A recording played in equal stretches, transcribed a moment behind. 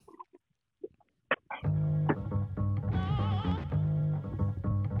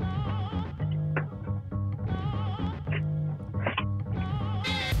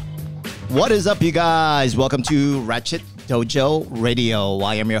What is up, you guys? Welcome to Ratchet Dojo Radio.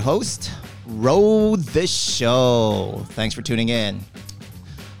 I am your host, Roll the Show. Thanks for tuning in.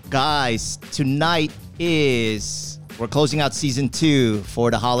 Guys, tonight we're closing out season 2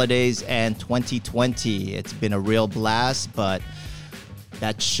 for the holidays and 2020. It's been a real blast, but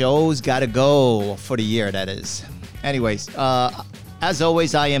that show's got to go for the year, that is. Anyways, as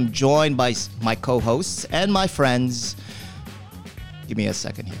always, I am joined by my co-hosts and my friends. Give me a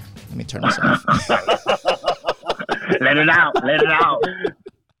second here. Let me turn this off. Let it out.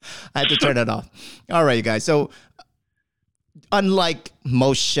 I had to turn it off. All right, you guys. So, unlike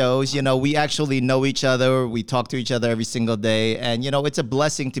most shows, we actually know each other. We talk to each other every single day. And, it's a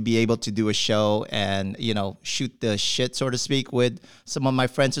blessing to be able to do a show and, shoot the shit, so to speak, with some of my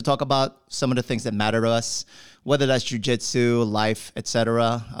friends to talk about some of the things that matter to us, whether that's jiu-jitsu, life,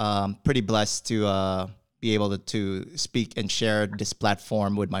 etc. Pretty blessed to be able to speak and share this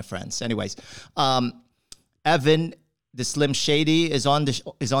platform with my friends. Anyways, Evan, the Slim Shady, is on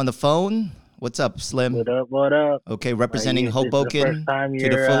the phone. What's up, Slim? What up? Okay, representing Hoboken to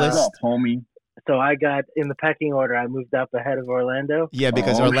the fullest. What's up, homie? So I got, in the pecking order, I moved up ahead of Orlando. Yeah,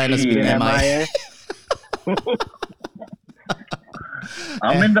 because Orlando's been MIA.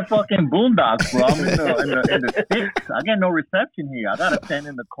 I'm in the fucking boondocks, bro. I'm in the sticks. I got no reception here. I gotta stand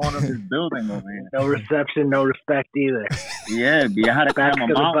in the corner of this building over here. No reception, no respect either. Yeah, B. I had to climb a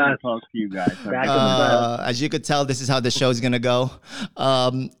mountain to talk to you guys. As you could tell, this is how the show's gonna go.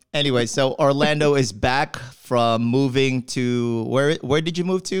 Anyway, so Orlando is back from moving to where did you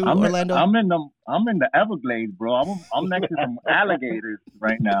move to, Orlando? I'm in the Everglades, bro. I'm next to some alligators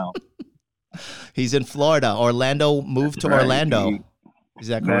right now. He's in Florida. Orlando moved to Orlando. B. Is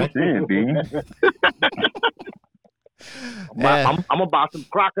that correct? That's it, B. I'm about some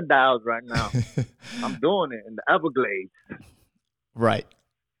crocodiles right now. I'm doing it in the Everglades. Right.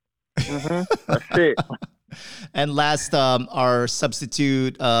 That's it. And last, our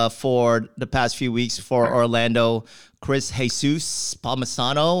substitute for the past few weeks for Orlando, Chris Jesus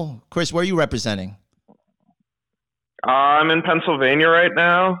Palmisano. Chris, where are you representing? I'm in Pennsylvania right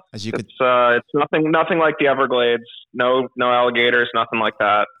now. As you could, it's nothing like the Everglades. No alligators, nothing like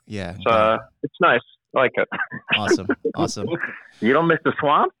that. Yeah, it's nice. I like it. Awesome. You don't miss the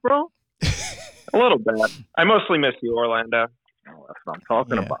swamps, bro? A little bit. I mostly miss you, Orlando. Oh, that's what I'm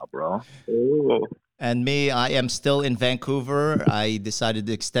talking about, bro. Ooh. And me, I am still in Vancouver. I decided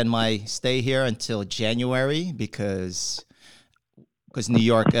to extend my stay here until January because New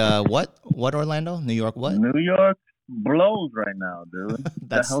York. What Orlando? New York? What? New York blows right now, dude. What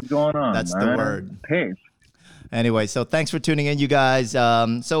the hell's going on? That's man? the word. Pissed. Anyway, so thanks for tuning in, you guys.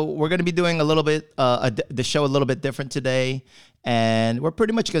 So we're going to be doing a little bit the show a little bit different today, and we're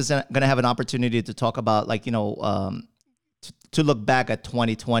pretty much going to have an opportunity to talk about to look back at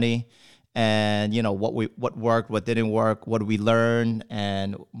 2020 and what worked, what didn't work, what we learned,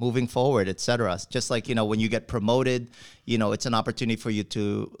 and moving forward, etc. Just like when you get promoted, it's an opportunity for you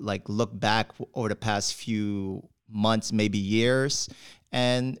to look back over the past few months, maybe years,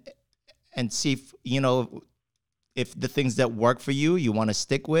 and see if the things that work for you want to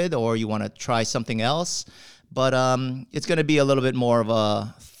stick with, or you want to try something else. But it's going to be a little bit more of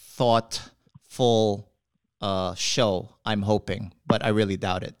a thoughtful show, I'm hoping, but I really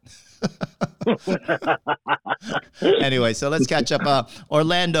doubt it. Anyway, so let's catch up.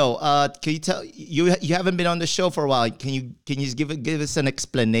 Orlando, can you tell you haven't been on the show for a while? Can you just give us an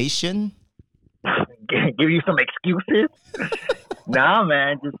explanation? Give you some excuses? Nah,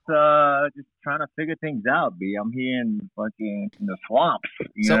 man, just trying to figure things out, B. I'm here in the swamps.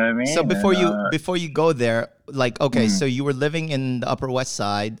 You know what I mean? So before you go there, so you were living in the Upper West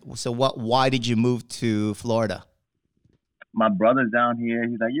Side. So why did you move to Florida? My brother's down here.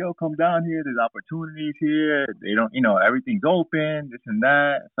 He's like, yo, come down here. There's opportunities here. They don't, everything's open, this and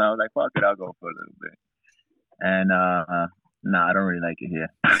that. So I was like, fuck it, I'll go for a little bit. And nah, I don't really like it here.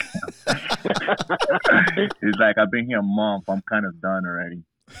 It's like, I've been here a month. I'm kind of done already.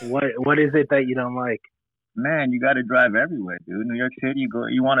 What is it that you don't like? Man, you got to drive everywhere, dude. New York City,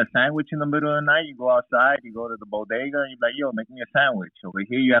 you want a sandwich in the middle of the night, you go outside, you go to the bodega, and you're like, yo, make me a sandwich. Over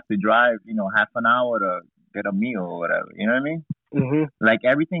here, you have to drive, half an hour to get a meal or whatever. You know what I mean? Mm-hmm. Like,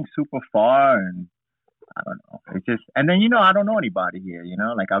 everything's super far, and I don't know. It's just, and then, I don't know anybody here,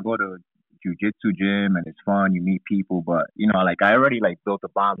 Like, I'll go to jiu-jitsu gym, and it's fun. You meet people, but, I already, built a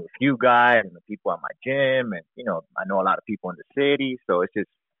bond with you guys and the people at my gym, and, I know a lot of people in the city, so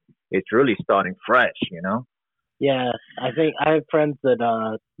it's really starting fresh, Yeah, I think I have friends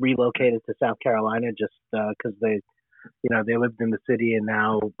that relocated to South Carolina just because they lived in the city, and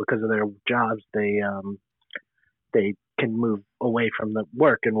now because of their jobs, they can move away from the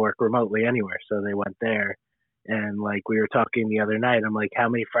work and work remotely anywhere. So they went there. And like we were talking the other night, I'm like, how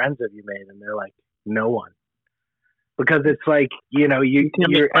many friends have you made? And they're like, no one. Because it's like, you know, everyone's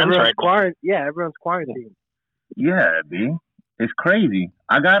quarantined. Yeah, B. It's crazy.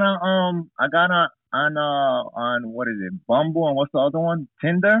 I got on what is it, Bumble, and what's the other one?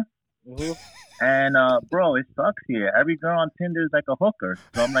 Tinder. Mm-hmm. And bro, it sucks here. Every girl on Tinder is like a hooker.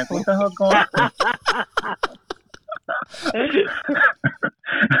 So I'm like, what the hell's going on?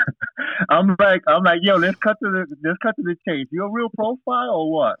 I'm like, yo, let's cut to the chase. You a real profile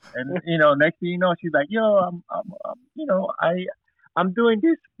or what? And you know, next thing you know, she's like, yo, I'm doing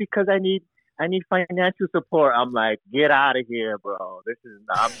this because I need financial support. I'm like, get out of here, bro. This is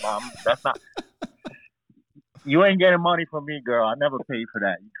that's not. You ain't getting money from me, girl. I never paid for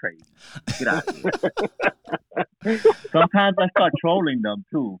that. You crazy. Get out of here. Sometimes I start trolling them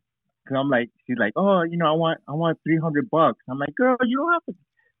too. Cause I'm like, she's like, oh, you know, I want $300. I'm like, girl, you don't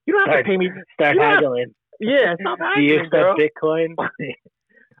have to pay me. Start haggling. Yeah, stop haggling. Do you accept girl. Bitcoin?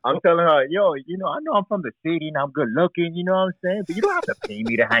 I'm telling her, yo, you know, I know I'm from the city and I'm good looking, you know what I'm saying? But you don't have to pay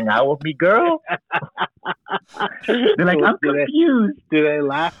me to hang out with me, girl. They're like, I'm confused. Do they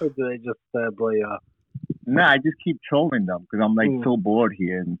laugh or do they just blow you off? Nah, I just keep trolling them because I'm like so bored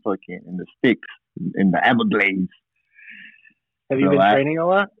here in the sticks, in the Everglades. Have you been training a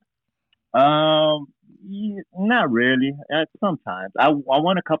lot? Yeah, not really. Sometimes I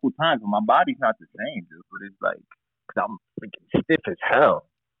won a couple times, but my body's not the same, dude. But it's like, cause I'm freaking stiff as hell.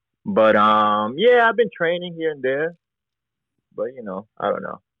 But yeah, I've been training here and there. But you know, I don't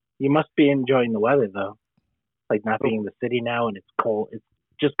know. You must be enjoying the weather though, like not being in the city now and it's cold. It's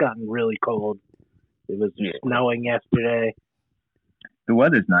just gotten really cold. It was snowing yesterday. The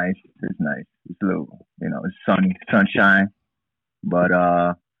weather's nice. It's nice. It's a little, you know, it's sunny, sunshine. But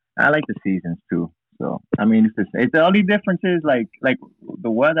I like the seasons too. So I mean, it's the only difference is like the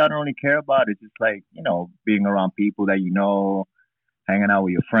weather I don't really care about. It's just like, you know, being around people that you know, hanging out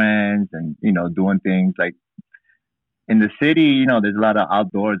with your friends, and you know, doing things like in the city. You know, there's a lot of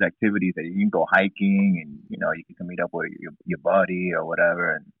outdoors activities that you can go hiking, and you know, you can meet up with your buddy or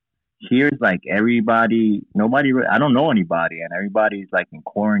whatever. And here's like nobody. I don't know anybody, and everybody's like in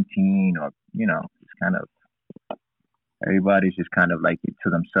quarantine, or you know, it's kind of everybody's just kind of like to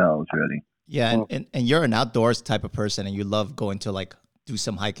themselves, really. Yeah, and you're an outdoors type of person, and you love going to like do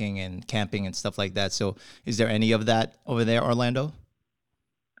some hiking and camping and stuff like that. So, is there any of that over there, Orlando?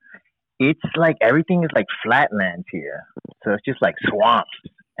 It's like everything is like flatlands here, so it's just like swamps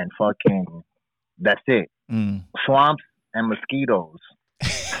and fucking. That's it. Swamps and mosquitoes.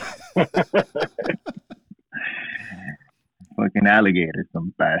 Fucking alligators,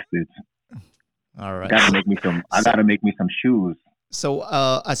 some bastards. All right. I gotta make me some shoes. So,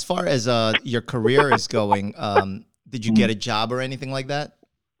 as far as your career is going, did you get a job or anything like that?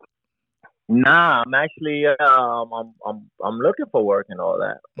 Nah, I'm actually I'm looking for work and all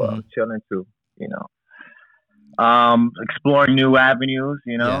that, but I'm chilling too. You know, exploring new avenues.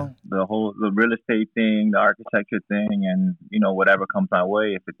 You know, the real estate thing, the architecture thing, and you know whatever comes my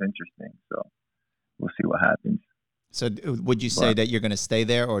way if it's interesting. So we'll see what happens. So, would you say that you're going to stay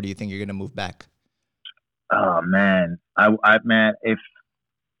there, or do you think you're going to move back? Oh man, if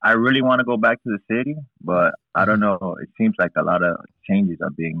I really want to go back to the city, but I don't know. It seems like a lot of changes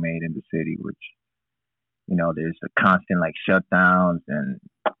are being made in the city, which, you know, there's a constant like shutdowns and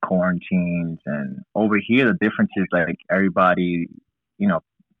quarantines. And over here, the difference is like everybody, you know,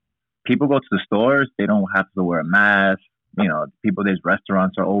 people go to the stores, they don't have to wear a mask. You know, there's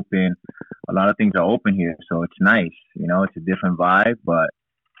restaurants are open. A lot of things are open here, so it's nice. You know, it's a different vibe, but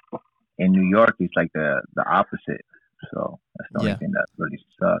in New York, it's like the opposite. So that's the only thing that really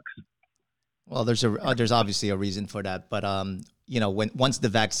sucks. Well, there's obviously a reason for that, but you know, once the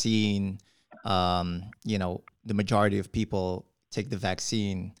vaccine, you know, the majority of people take the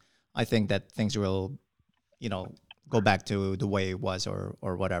vaccine, I think that things will, you know, go back to the way it was or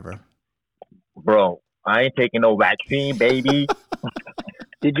whatever. Bro, I ain't taking no vaccine, baby.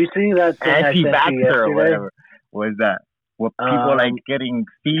 Did you see that anti-vaxxer or whatever? What is that? What people like getting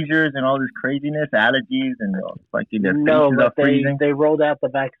seizures and all this craziness, allergies, and fucking their faces are freezing? They rolled out the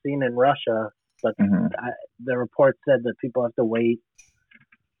vaccine in Russia, but the report said that people have to wait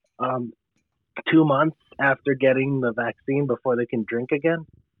 2 months after getting the vaccine before they can drink again.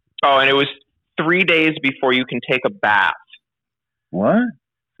 Oh, and it was 3 days before you can take a bath. What?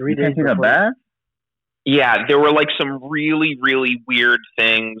 3 days take a bath? Yeah, there were like some really, really weird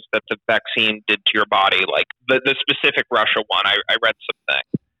things that the vaccine did to your body. Like the specific Russia one, I read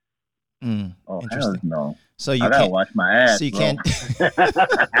something. Oh, hell no. So you I gotta wash my ass. So you bro. can't.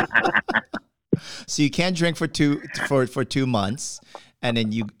 So you can't drink for 2 months, and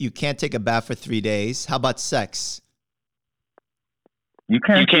then you can't take a bath for 3 days. How about sex? You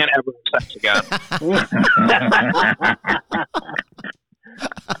can't ever have sex again.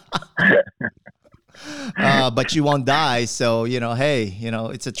 But you won't die, so hey,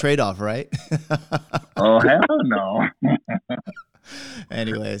 it's a trade-off, right? Oh hell no!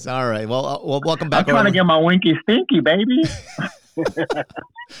 Anyways, all right. Well, welcome back. I'm trying to get my winky stinky, baby.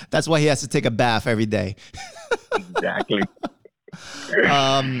 That's why he has to take a bath every day. Exactly.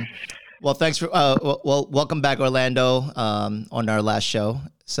 Well, thanks for welcome back, Orlando, on our last show.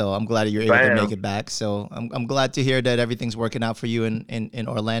 So I'm glad you're able to make it back. So I'm glad to hear that everything's working out for you in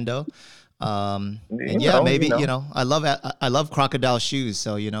Orlando. Maybe I love crocodile shoes.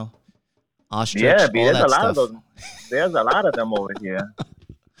 So ostrich. Yeah, all there's that a lot stuff. of those. There's a lot of them over here.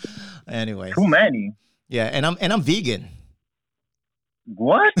 Anyways, too many. Yeah, and I'm vegan.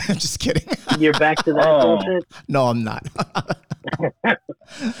 What? I'm just kidding. You're back to that bullshit? No, I'm not.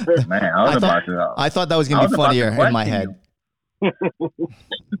 Man, I thought that was gonna be funnier in my head.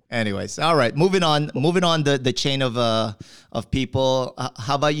 Anyways, all right. Moving on the chain of people.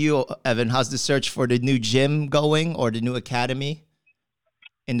 How about you, Evan? How's the search for the new gym going, or the new academy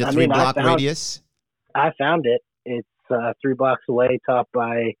in the 3-block radius? I found it. It's 3 blocks away, taught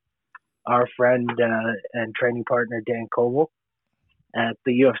by our friend and training partner Dan Coble at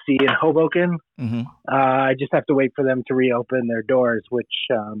the UFC in Hoboken. Mm-hmm. I just have to wait for them to reopen their doors, which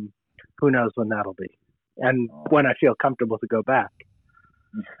who knows when that'll be, and when I feel comfortable to go back.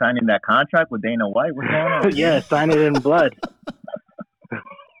 You signing that contract with Dana White? What's going on? Yeah, sign it in blood.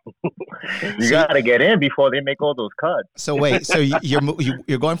 You gotta get in before they make all those cuts. So wait, so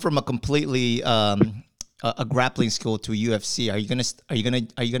you're going from a completely a grappling school to UFC. Are you gonna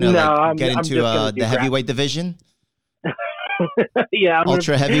get into the heavyweight division? Yeah,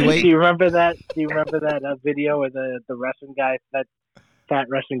 ultra heavyweight. Do you remember that video where the Russian guy, that fat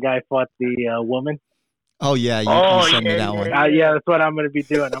Russian guy, fought the woman? Oh yeah, you sent me that one. Yeah, that's what I'm going to be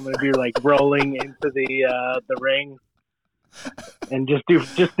doing. I'm going to be like rolling into the ring and just do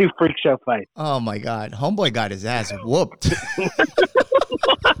freak show fights. Oh my God, homeboy got his ass whooped.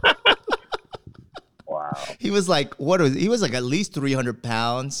 Wow. He was like, he was like at least 300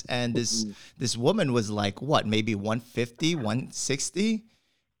 pounds, and this woman was like, what, maybe 150, 160?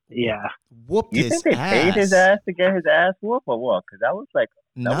 Yeah. Whooped his ass. You think they paid his ass to get his ass whooped or what? Because that was like,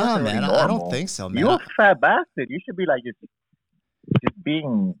 nah, man, I don't think so, man. You're a fat bastard. You should be like just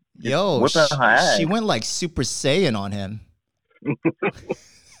being whipping her ass. She went like Super Saiyan on him.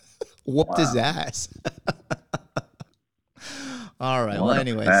 Whooped his ass. All right. Well,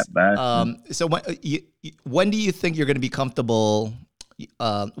 anyways, so when do you think you're going to be comfortable?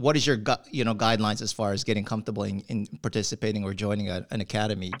 What is your guidelines as far as getting comfortable in participating or joining an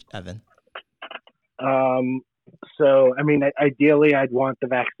academy, Evan? So, I mean, ideally, I'd want the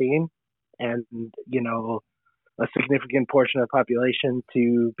vaccine, and a significant portion of the population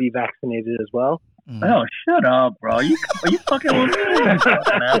to be vaccinated as well. Mm-hmm. Oh, shut up, bro! Are you fucking with me?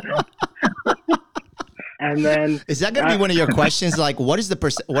 And then is that going to be one of your questions? Like, what are the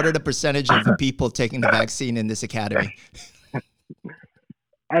percentage of the people taking the vaccine in this academy?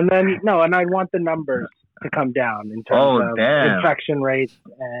 And then and I want the numbers to come down in terms of infection rates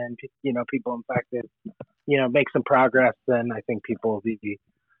and people infected. Make some progress. Then I think people will be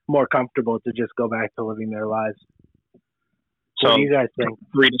more comfortable to just go back to living their lives. So what do you guys think?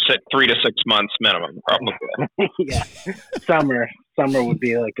 3 to 6 months minimum, probably. Yeah, summer would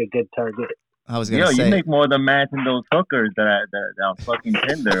be like a good target. I was gonna say, you make more than matching those hookers that are fucking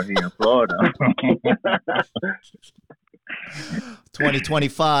Tinder here in Florida.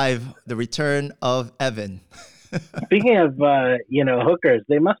 2025, the return of Evan. Speaking of hookers,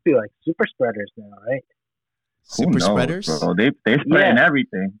 they must be like super spreaders now, right? Super spreaders? Bro? They spreading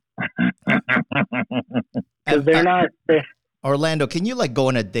everything. Because they're not. Orlando, can you go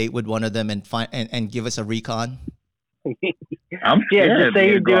on a date with one of them and give us a recon? I'm scared. Just say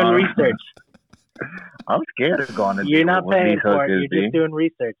you're doing research. I'm scared of going to. You're not paying for it. You're just doing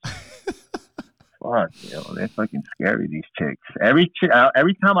research. Fuck, they're fucking scary. These chicks. Every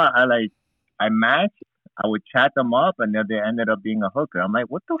time I match, I would chat them up, and then they ended up being a hooker. I'm like,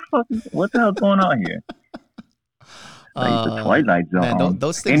 what the fuck? What the hell's going on here? The Twilight Zone. Man,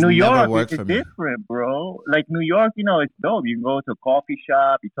 those things in New never York, work it's for me. different, bro. Like New York, it's dope. You can go to a coffee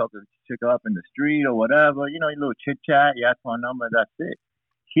shop, you talk to a chick up in the street or whatever. A little chit chat. You ask for a number, that's it.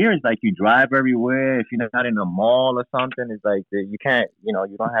 Here it's like you drive everywhere. If you're not in a mall or something, it's like you can't. You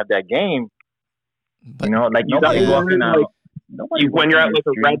don't have that game. But, like nobody's walking out. When you're at like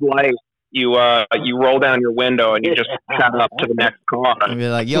a red light, you roll down your window and you just chat up to the next car. And be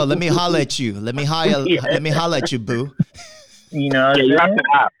like, yo, let me holler at you. Let me holler. Yeah. Let me holler at you, boo. You know what Yeah, I'm you have saying? to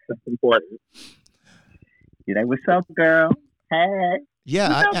ask. That's important. You're like, what's up, girl? Hey. Yeah,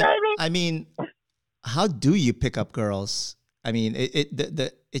 What's up, baby? I mean, how do you pick up girls? I mean,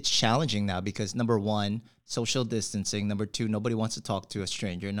 it's challenging now because number one, social distancing. Number two, nobody wants to talk to a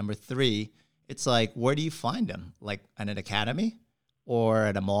stranger. Number three, it's like, where do you find them? Like at an academy, or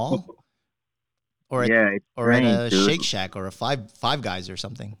at a mall, or Yeah, it's or at a strange, dude. Shake Shack, or a Five Guys or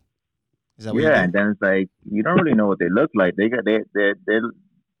something. Is that what Yeah, you and do? then it's like you don't really know what they look like. They got their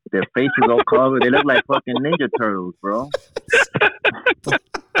faces all covered. They look like fucking Ninja Turtles, bro.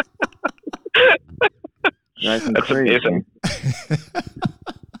 That's crazy. amazing.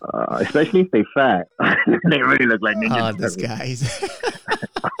 Especially if they fat. They really look like Ninja Oh, Turtles. this guy's.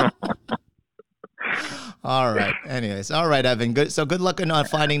 All right. Anyways, all right, Evan. Good. So good luck on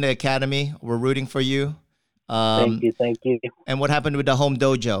finding the academy. We're rooting for you. Thank you. And what happened with the home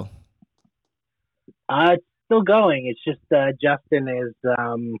dojo? It's still going. It's just Justin is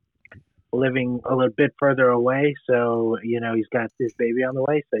living a little bit further away, so he's got his baby on the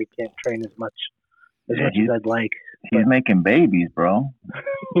way, so he can't train as much as I'd like. He's making babies, bro.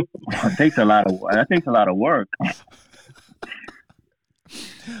 That takes a lot of work.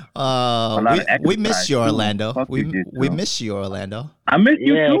 We miss you, too. Orlando. Fuck We jujitsu. miss you, Orlando. I miss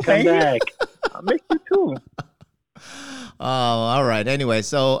you Yeah, too, come baby. back. I miss you too. Oh, all right. Anyway,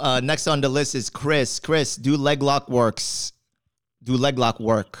 so next on the list is Chris. Chris, do leg lock works. Do leg lock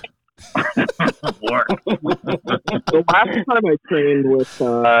work. Work. The last time I trained with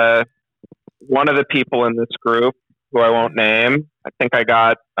one of the people in this group, who I won't name, I think I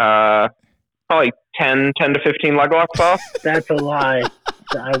got probably 10 to 15 leg locks off. That's a lie.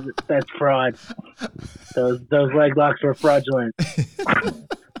 That's fraud. Those leg locks were fraudulent.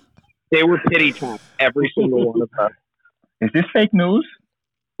 They were pity taps, every single one of them. Is this fake news?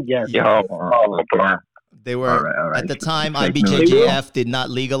 Yes. Yo, Yeah. They were All right. at the time Fake news. IBJJF did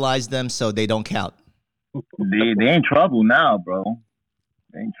not legalize them, so they don't count. They in trouble now, bro.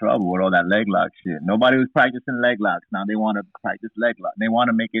 They in trouble with all that leg lock shit. Nobody was practicing leg locks. Now they want to practice leg lock. They want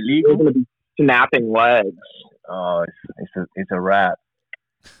to make it they're legal. going to be snapping legs. Oh, it's a wrap.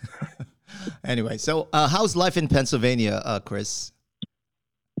 Anyway, so how's life in Pennsylvania, Chris?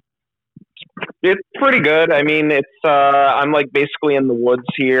 It's pretty good. I mean, it's I'm like basically in the woods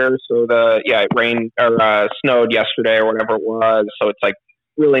here, so it rained or snowed yesterday or whatever it was. So it's like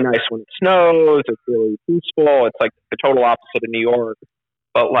really nice when it snows. It's really peaceful. It's like the total opposite of New York,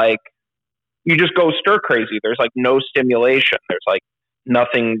 but like you just go stir crazy. There's like no stimulation. There's like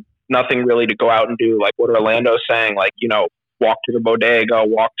nothing really to go out and do. Like what Orlando's saying, like walk to the bodega,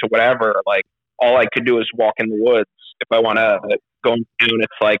 walk to whatever. Like all I could do is walk in the woods. If I want to go in town,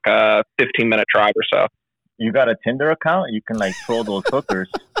 it's like a 15-minute drive or so. You got a Tinder account? You can like troll those hookers.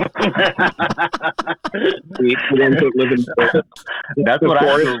 We ones that live in That's the what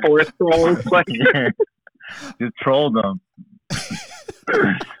I do. forest trolls. Like, Just troll them.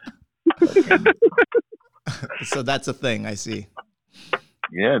 So that's a thing, I see.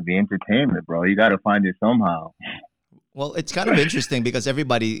 Yeah, the entertainment, bro. You got to find it somehow. Well, it's kind of interesting because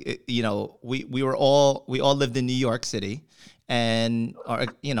everybody, we all lived in New York City, and I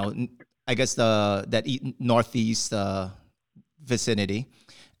guess northeast vicinity,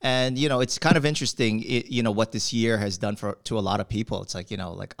 and it's kind of interesting, what this year has done to a lot of people. It's like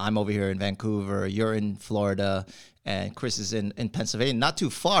like I'm over here in Vancouver, you're in Florida, and Chris is in Pennsylvania, not too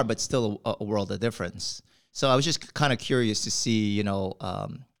far, but still a world of difference. So I was just kind of curious to see,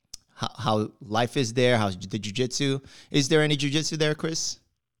 how life is there, how's the jiu-jitsu. Is there any jiu-jitsu there, Chris?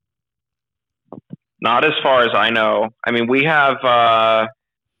 not as far as I know. I mean, we have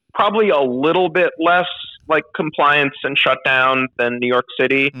probably a little bit less like compliance and shutdown than New York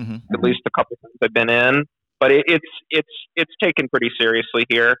City, at least a couple times I've been in. But it's taken pretty seriously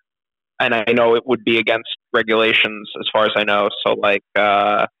here, and I know it would be against regulations as far as I know. So like,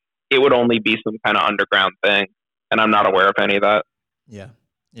 it would only be some kind of underground thing, and I'm not aware of any of that.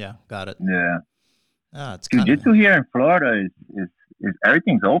 Yeah, got it. Yeah. It's Jiu-jitsu here in Florida is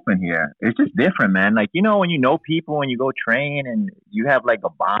everything's open here. It's just different, man. Like, you know, when you know people, when you go train and you have like a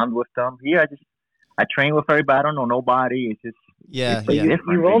bond with them. Here, I train with everybody. I don't know nobody. It's just yeah. different. You've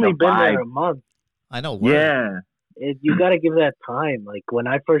There's only no been vibe. there a month. I know. Word. Yeah. You got to give that time. Like when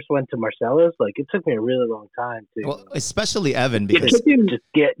I first went to Marcella's, like it took me a really long time to Well, especially Evan It because took him, just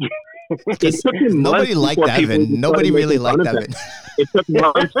get. It took him Nobody months liked before people Evan. started Nobody really making fun liked of him. Evan. It took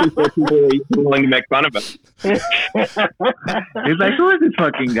months before people were even willing to make fun of him. It's like, who is this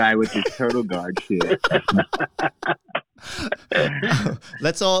fucking guy with this turtle guard shit?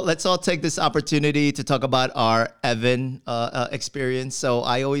 Let's all take this opportunity to talk about our Evan experience. So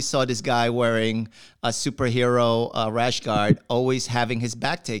I always saw this guy wearing a superhero rash guard, always having his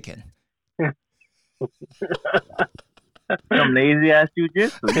back taken. Some lazy ass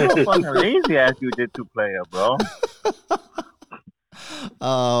jujitsu. You're a fucking lazy ass jujitsu player, bro.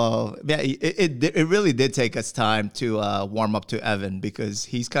 Oh man, it really did take us time to warm up to Evan because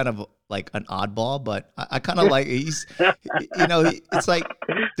he's kind of like an oddball, but I kind of like it's like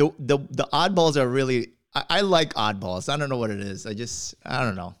the oddballs are really I like oddballs. I don't know what it is. I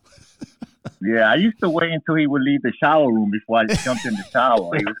don't know. Yeah, I used to wait until he would leave the shower room before I jumped in the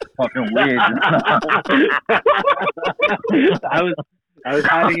shower. He was fucking weird. I was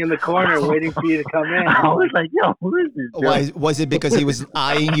hiding in the corner waiting for you to come in. I was like, yo, who is this? Why was it because he was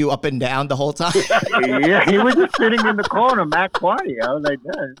eyeing you up and down the whole time? Yeah, he was just sitting in the corner, mad quiet. I was like,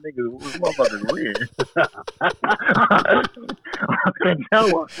 this motherfucker's weird. I couldn't tell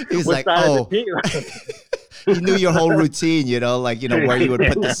what. He's like, oh. He knew your whole routine, where you would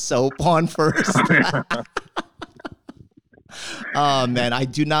put the soap on first. Oh man, I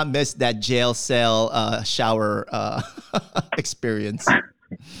do not miss that jail cell shower experience.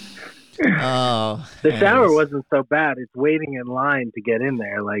 Oh, the shower wasn't so bad. It's waiting in line to get in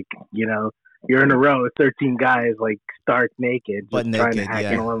there. Like, you're in a row of 13 guys, like stark naked, just trying to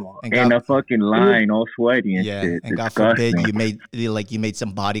act normal. In a fucking line, all sweaty and shit. And God forbid you made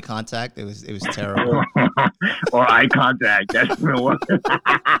some body contact. It was terrible. Or eye contact. That's the one.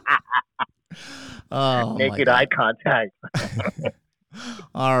 Oh, naked eye contact.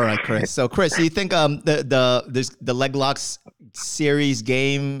 All right, Chris. So, Chris, do you think the leg locks series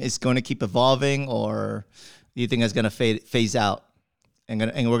game is going to keep evolving, or do you think it's going to phase out, and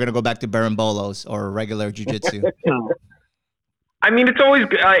we're going to go back to berimbolos or regular jiu-jitsu? I mean, it's always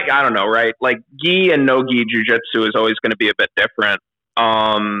I don't know, right? Like gi and no gi jiu-jitsu is always going to be a bit different.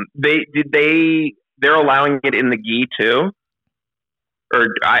 They're allowing it in the gi too. Or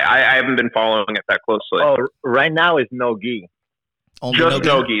I haven't been following it that closely. Oh, right now it's no gi. Only just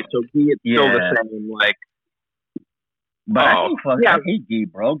no gi. So gi is still the same. Like, but I hate gi,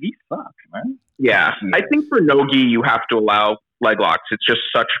 bro. Gi sucks, man. Yeah, I think for no gi you have to allow leg locks. It's just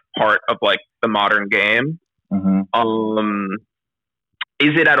such part of like the modern game. Mm-hmm.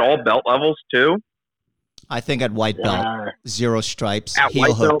 Is it at all belt levels too? I think at white belt, 0 stripes, at heel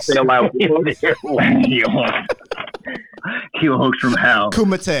white hooks. Belt, they allow heel hooks from hell.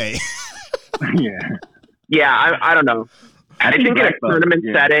 Kumite. Yeah, I don't know. I think in a tournament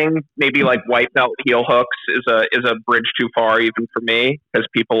setting, maybe like white belt heel hooks is a bridge too far even for me, because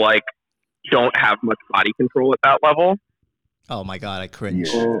people like don't have much body control at that level. Oh my god, I cringe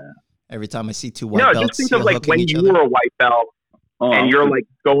every time I see two white belts. No, just think of like when you other. were a white belt and you're like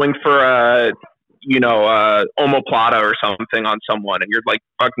going for a omoplata or something on someone, and you're like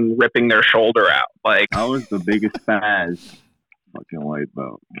fucking ripping their shoulder out. Like, I was the biggest spaz. Fucking white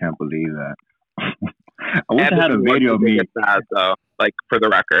belt. Can't believe that. I wish I had a video of me. Spaz, though, like for the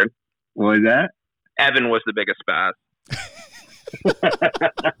record. What was that? Evan was the biggest spaz.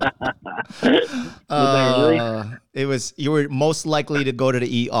 It was. You were most likely to go to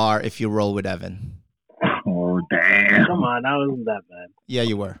the ER if you roll with Evan. Oh damn! Come on, that wasn't that bad. Yeah,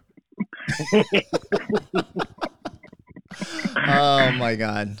 you were. Oh my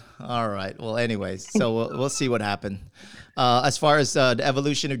god! All right. Well, anyways, so we'll see what happened. As far as the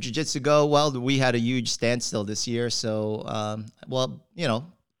evolution of jiu-jitsu go, well, we had a huge standstill this year. So,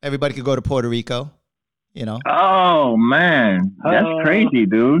 everybody could go to Puerto Rico. Oh man, that's crazy,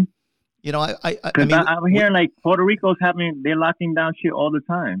 dude. I'm hearing like Puerto Rico's they're locking down shit all the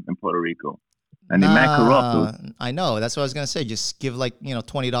time in Puerto Rico. And they mac corrupt. I know. That's what I was gonna say. Just give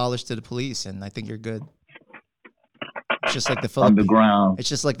 $20 to the police, and I think you're good. It's just like the Philippines. Underground. It's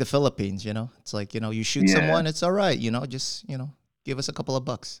just like the Philippines, It's like you shoot someone, it's all right, Just give us a couple of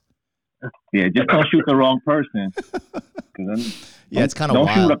bucks. Yeah, just don't shoot the wrong person. It's kind of don't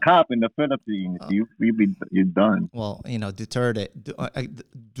wild. shoot a cop in the Philippines. You're done. Well, Duterte.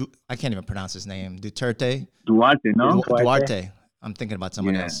 I can't even pronounce his name. Duarte, no? Duarte. I'm thinking about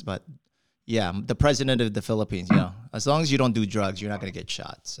someone else, but. Yeah, the president of the Philippines, as long as you don't do drugs, you're not going to get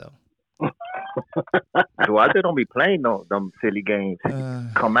shot. So, Duarte don't be playing them silly games.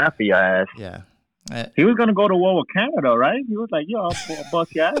 Come after your ass. Yeah. He was going to go to war with Canada, right? He was like, yo, I'll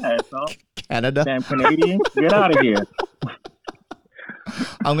bust your ass, huh? Canada? Damn Canadians, get out of here.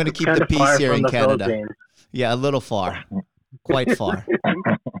 I'm going to keep the peace here in Canada. Yeah, a little far. Quite far.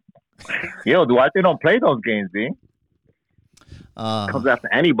 Yo, Duarte don't play those games, B. Uh, Comes after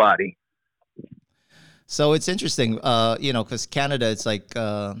anybody. so it's interesting, because Canada, it's like,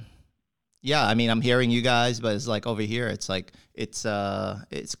 yeah, I mean, I'm hearing you guys, but it's like over here, it's like, it's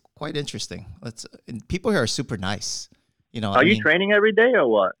quite interesting. And people here are super nice. Are you training every day or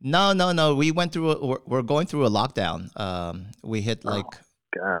what? No, no, no. We went through, we're going through a lockdown. We hit like,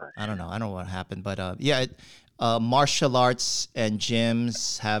 God. I don't know what happened, but yeah, martial arts and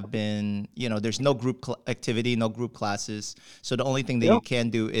gyms have been, there's no group activity, no group classes. So the only thing that you can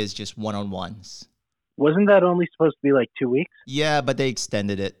do is just one-on-ones. Wasn't that only supposed to be like 2 weeks? Yeah, but they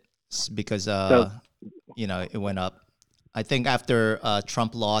extended it because, it went up. I think after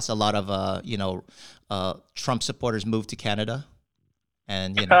Trump lost, a lot of, Trump supporters moved to Canada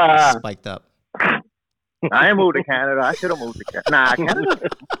and, it spiked up. I ain't moved to Canada. I should have moved to Canada. Nah, Canada.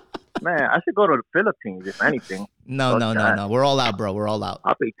 Man, I should go to the Philippines if anything. No. We're all out, bro. We're all out.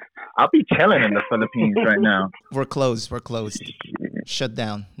 I'll be chilling in the Philippines right now. We're closed. Shut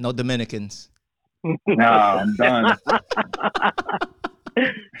down. No Dominicans. No, I'm done.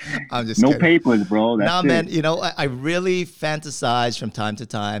 I'm just no kidding. papers, bro. That's nah, it. man. I really fantasize from time to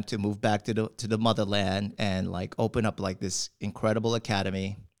time to move back to the motherland and like open up like this incredible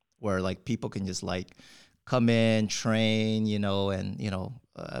academy where like people can just like come in, train, and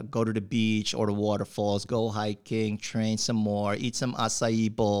go to the beach or the waterfalls, go hiking, train some more, eat some acai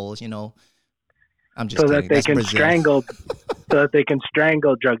bowls. I'm just so kidding. that they That's can Brazil. so that they can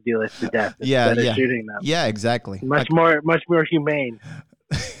strangle drug dealers to death instead of shooting them. Yeah, exactly. Much more humane.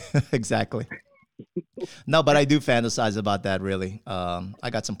 Exactly. No, but I do fantasize about that. Really, I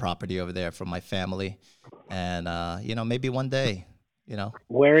got some property over there from my family, and maybe one day,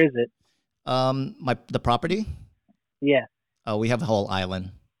 Where is it? the property. Yeah. We have a whole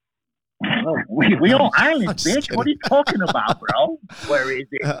island. Oh. We on islands, I'm just bitch. kidding. What are you talking about, bro? Where is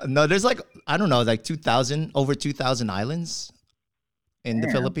it? No, there's like I don't know, like over 2,000 islands in the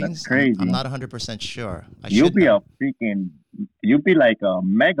Philippines. That's crazy. I'm not 100% sure. You'll be like a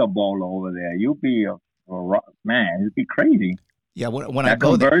mega bowler over there. You'll be man. You'll be crazy. Yeah, when that I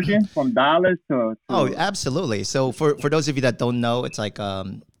go there. conversion from dollars to Oh, absolutely. So for those of you that don't know, it's like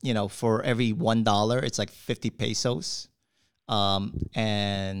for every $1, it's like 50 pesos.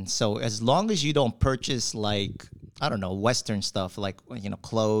 And so as long as you don't purchase like, I don't know, Western stuff like,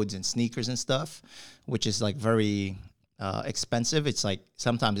 clothes and sneakers and stuff, which is like very expensive. It's like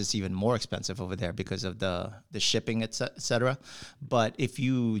sometimes it's even more expensive over there because of the shipping, et cetera. But if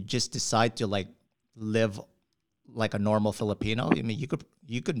you just decide to like live like a normal Filipino, I mean, you could,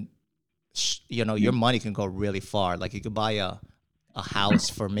 your money can go really far. Like you could buy a house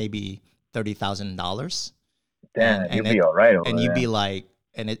for maybe $30,000. Damn, you'd be all right over and there. you'd be like,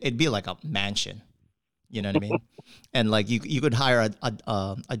 and it'd be like a mansion. You know what I mean? And like you could hire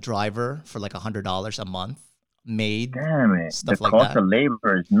a driver for like $100 a month, maid. Damn it! Stuff the like cost that. of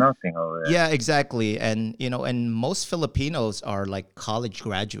labor is nothing over there. Yeah, exactly. And and most Filipinos are like college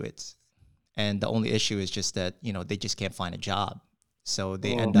graduates, and the only issue is just that they just can't find a job, so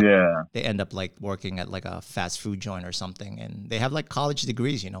they end up like working at like a fast food joint or something, and they have like college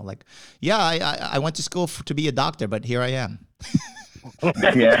degrees. Like I went to school to be a doctor, but here I am.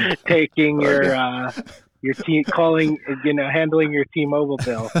 Yeah, taking handling your T-Mobile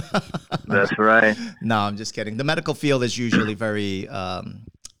bill. that's right. No, I'm just kidding. The medical field is usually very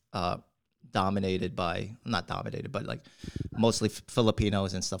dominated by, not dominated, but like mostly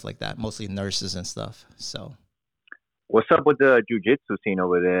Filipinos and stuff like that, mostly nurses and stuff. So what's up with the jiu-jitsu scene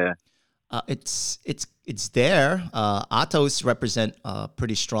over there? It's there. Atos represent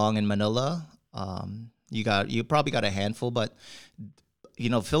pretty strong in Manila. You probably got a handful, but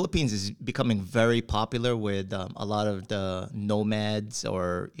Philippines is becoming very popular with a lot of the nomads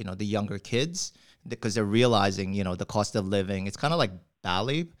or the younger kids because they're realizing the cost of living. It's kind of like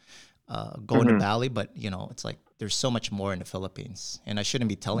Bali, going to Bali, but it's like there's so much more in the Philippines. And I shouldn't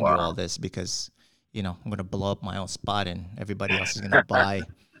be telling you all this because I'm gonna blow up my own spot and everybody else is gonna buy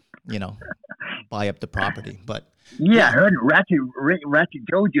up the property. But yeah, I heard Ratchet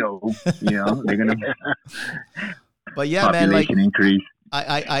Jojo. They're gonna. But yeah, man, like increase.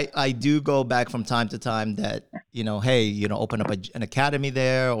 I do go back from time to time that hey, open up an academy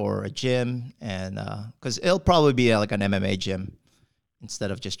there or a gym, and because it'll probably be like an MMA gym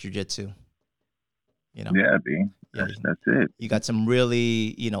instead of just jiu-jitsu. Yeah, B. That's it. You got some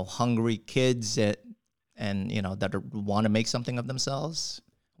really hungry kids that want to make something of themselves.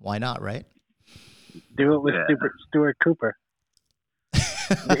 Why not, right? Do it with Stuart Cooper.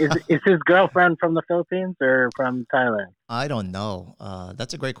 Is his girlfriend from the Philippines or from Thailand? I don't know.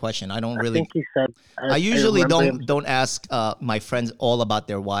 That's a great question. I don't I really. think he said. I usually remember him. don't ask my friends all about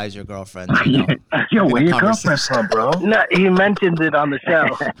their wives or girlfriends. You know, Yo, in where a your girlfriend conversation. from, bro? No, he mentioned it on the show.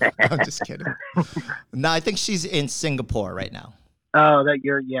 I'm just kidding. No, I think she's in Singapore right now. Oh,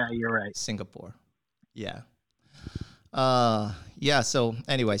 you're right. Singapore. Yeah. Yeah. So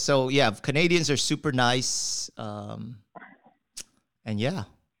anyway, so yeah, Canadians are super nice. And yeah,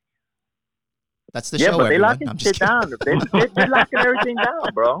 that's the Yeah, show. but they Everyone. locking I'm shit just kidding. down. They're locking everything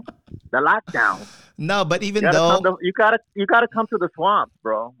down, bro. The lockdown. No, but even You though gotta, you gotta come to the swamps,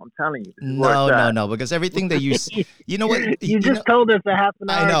 bro. I'm telling you. This is where it's at. no, because everything that you know what, You just know, told us a half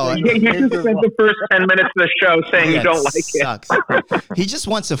an I hour. know. ago Yeah, you you were just spent miserable. the first 10 minutes of the show saying yeah, you don't like it. sucks. He just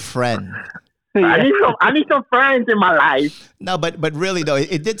wants a friend. I need some friends in my life. No, but really though,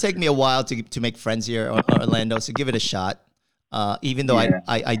 it did take me a while to make friends here in Orlando. So give it a shot. Even though Yeah.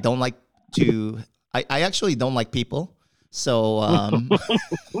 I don't like to, I actually don't like people. So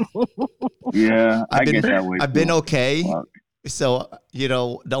Yeah, I I've been get that way. I've been too. okay. Fuck. So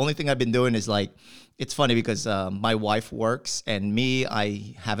the only thing I've been doing is like, it's funny because my wife works and me,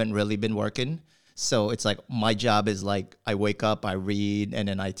 I haven't really been working. So it's like my job is like I wake up, I read, and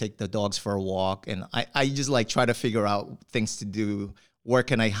then I take the dogs for a walk, and I just like try to figure out things to do. Where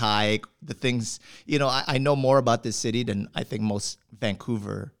can I hike? The things, I know more about this city than I think most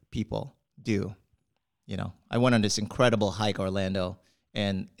Vancouver people do. I went on this incredible hike, Orlando,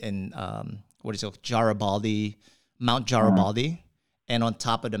 and what is it, Mount Garibaldi, and on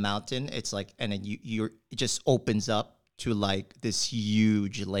top of the mountain, it's like, and then it just opens up to like this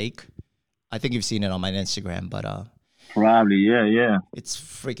huge lake. I think you've seen it on my Instagram, but Probably, yeah. it's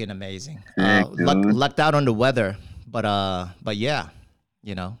freaking amazing. Sick, dude. Lucked out on the weather, but yeah,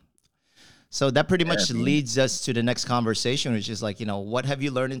 So that pretty much dude. leads us to the next conversation, which is like, what have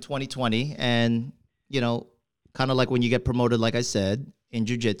you learned in 2020? And, kind of like when you get promoted, like I said, in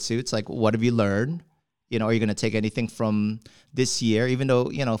jiu-jitsu, it's like, what have you learned? Are you going to take anything from this year? Even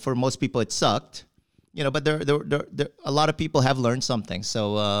though, for most people it sucked, but there a lot of people have learned something.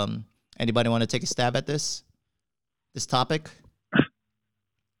 So anybody want to take a stab at this topic?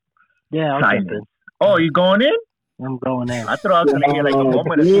 Yeah, I'll Sign jump it. in. Oh, you going in? I'm going in. I thought I was gonna get like a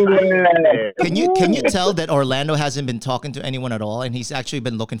moment of Yeah. silence. Can you tell that Orlando hasn't been talking to anyone at all, and he's actually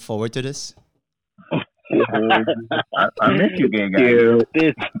been looking forward to this? I miss you, gay guy. Dude.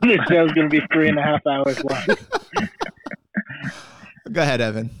 This show's gonna be 3.5 hours long. Go ahead,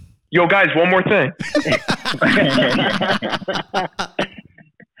 Evan. Yo, guys, one more thing.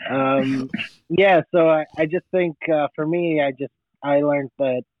 Yeah, so I just think for me, I learned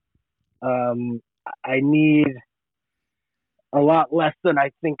that I need a lot less than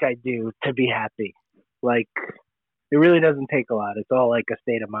I think I do to be happy. Like, it really doesn't take a lot. It's all like a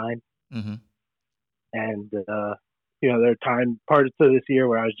state of mind. Mm-hmm. And there are parts of this year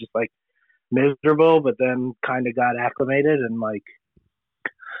where I was just like miserable, but then kind of got acclimated, and like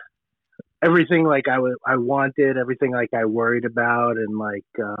everything like I wanted, everything like I worried about, and like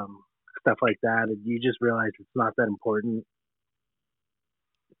stuff like that, and you just realize it's not that important.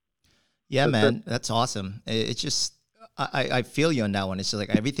 Yeah, man, that's awesome. It's just I feel you on that one. It's just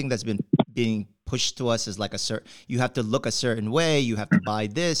like everything that's been being pushed to us is like you have to look a certain way, you have to buy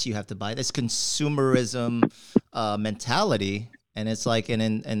this, you have to buy this consumerism mentality, and it's like and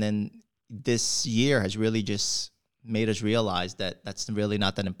then this year has really just made us realize that that's really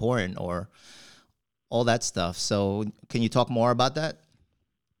not that important or all that stuff. So can you talk more about that?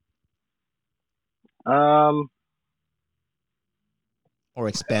 Or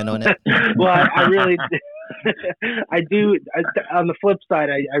expand on it? Well, I really I do. On the flip side,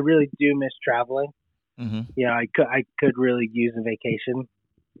 I really do miss traveling. Mm-hmm. I could really use a vacation,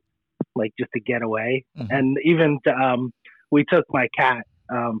 like just to get away. Mm-hmm. And even we took my cat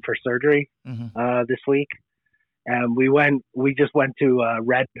for surgery this week, and we just went to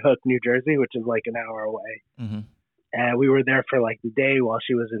Red Hook, New Jersey, which is like an hour away. Mm-hmm. And we were there for like the day while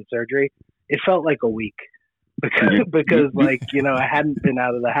she was in surgery. It felt like a week because like I hadn't been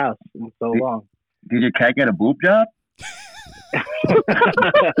out of the house in so long. Did your cat get a boob job? What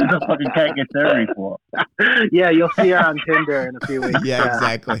the fucking cat get surgery for? Yeah, you'll see her on Tinder in a few weeks. Yeah,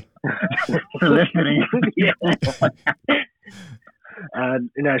 exactly. Listening. Yeah.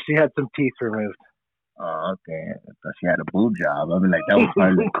 She had some teeth removed. Oh, okay. I thought she had a boob job. I'd be like, that was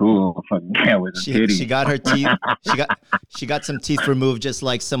probably cool. Fucking cat with a titty. She got her teeth. She got some teeth removed, just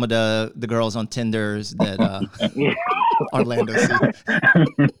like some of the girls on Tinders that Orlando see.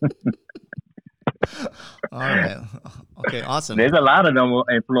 All right. Okay, awesome. There's a lot of them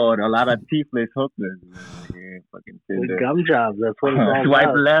in Florida. A lot of teethless hookers. Yeah, fucking Tinder. Gum jobs. That's what it's all Swipe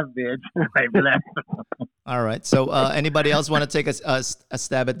about. left, bitch. Swipe left. All right. So, anybody else want to take a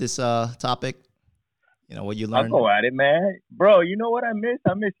stab at this topic? You know what you I'll learned. go at it, man. Bro, you know what I miss?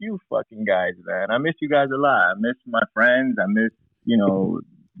 I miss you fucking guys, man. I miss you guys a lot. I miss my friends. I miss, you know,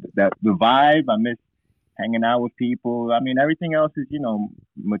 that the vibe. I miss hanging out with people. I mean, everything else is, you know,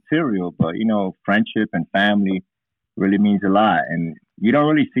 material, but you know, friendship and family really means a lot. And you don't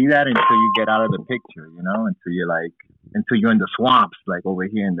really see that until you get out of the picture, you know, until you're in the swamps, like over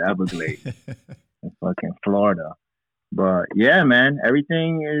here in the Everglades, in fucking Florida. But yeah, man,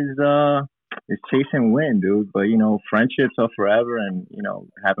 everything is chasing wind, dude. But you know, friendships are forever, and you know,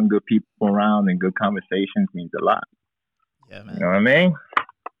 having good people around and good conversations means a lot. Yeah, man. You know what I mean?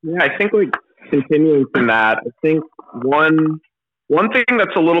 Yeah, I think like continuing from that, I think one thing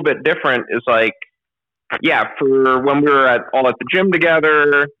that's a little bit different is like, yeah, for when we were all at the gym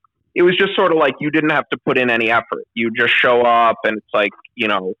together, it was just sort of like you didn't have to put in any effort. You just show up and it's like, you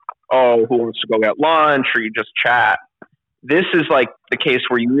know, oh, who wants to go get lunch, or you just chat. This is like the case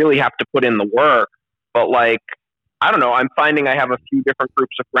where you really have to put in the work. But like, I don't know, I'm finding I have a few different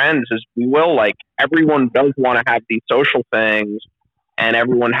groups of friends as we will, like everyone does want to have these social things, and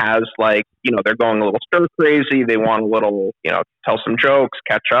everyone has like, you know, they're going a little stir crazy. They want a little, you know, tell some jokes,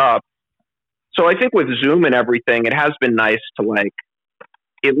 catch up. So I think with Zoom and everything, it has been nice to like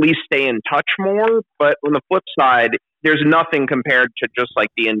at least stay in touch more. But on the flip side, there's nothing compared to just like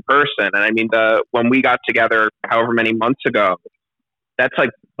the in person. And I mean, when we got together, however many months ago, that's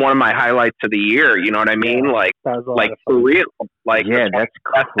like one of my highlights of the year. You know what I mean? Yeah, like for real. Like yeah, that's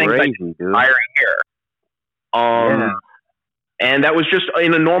crazy, dude. Entire year. Yeah. And that was just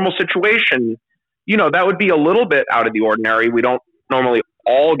in a normal situation. You know, that would be a little bit out of the ordinary. We don't normally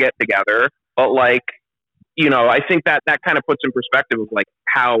all get together, but like, you know, I think that kind of puts in perspective of like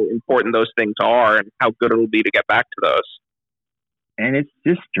how important those things are and how good it'll be to get back to those. And it's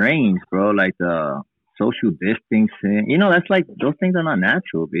just strange, bro. Like the social distancing, you know, that's like those things are not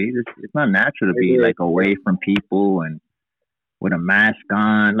natural, B. It's not natural to be like away from people and with a mask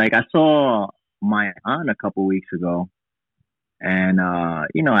on. Like I saw my aunt a couple weeks ago, and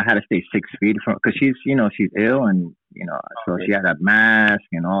you know, I had to stay 6 feet from because she's, you know, she's ill, and you know, so she had a mask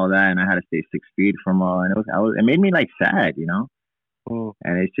and all that, and I had to stay 6 feet from her, and it made me like sad, you know.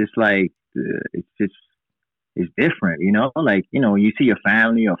 And it's just like it's different, you know. Like, you know, you see your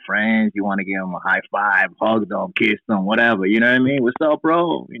family or friends, you want to give them a high five, hug them, kiss them, whatever. You know what I mean? What's up,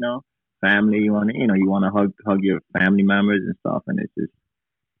 bro? You know, family. You want to hug your family members and stuff, and it's just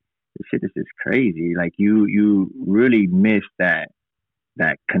this shit is just crazy. Like you really miss that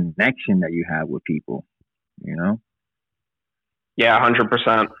connection that you have with people, you know? Yeah,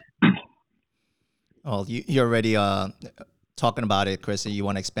 100%. Well, you're already talking about it, Chris. You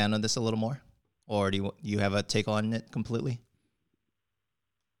want to expand on this a little more, or do you have a take on it completely?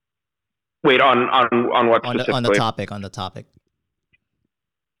 Wait, on what specifically? On the topic.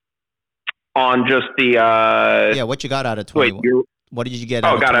 On just the yeah, what you got out of 20? What did you get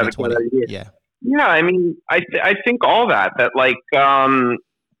out of 2020? Yeah. Yeah, I mean, I think all that like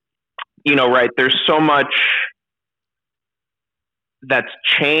you know, right, there's so much that's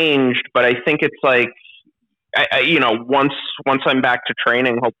changed, but I think it's like I you know, once I'm back to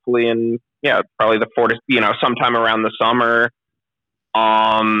training, hopefully in probably sometime around the summer,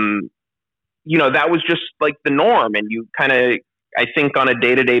 you know, that was just like the norm, and you kind of, I think on a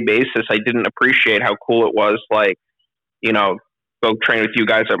day-to-day basis, I didn't appreciate how cool it was, like, you know, go train with you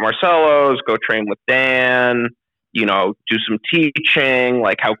guys at Marcelo's, go train with Dan, you know, do some teaching,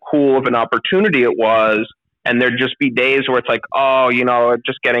 like how cool of an opportunity it was. And there'd just be days where it's like, oh, you know,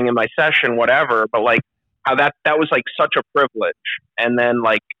 just getting in my session, whatever. But like how that was like such a privilege. And then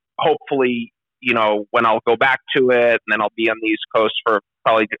like, hopefully, you know, when I'll go back to it, and then I'll be on the East Coast for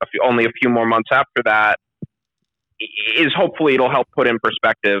probably only a few more months after that, is hopefully it'll help put in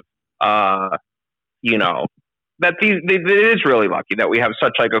perspective, you know, that it is really lucky that we have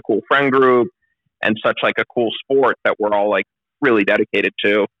such like a cool friend group and such like a cool sport that we're all like really dedicated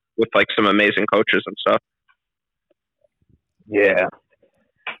to, with like some amazing coaches and stuff. Yeah.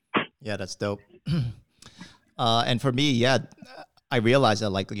 Yeah, that's dope. And for me, yeah, I realized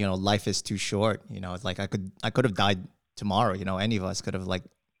that, like, you know, life is too short. You know, it's like I could have died tomorrow. You know, any of us could have like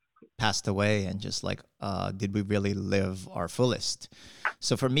passed away, and just like, did we really live our fullest?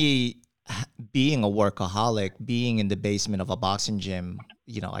 So for me, being a workaholic, being in the basement of a boxing gym,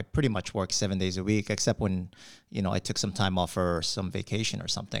 you know, I pretty much work 7 days a week, except when, you know, I took some time off for some vacation or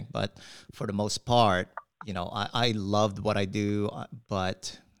something. But for the most part, you know, I loved what I do,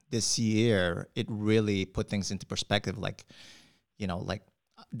 but this year, it really put things into perspective. Like, like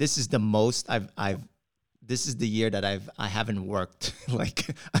this is the most this is the year that I haven't worked.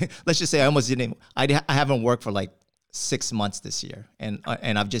 Like, let's just say I almost didn't. I haven't worked for like 6 months this year, and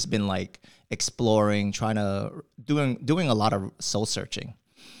I've just been like exploring, trying to doing a lot of soul searching.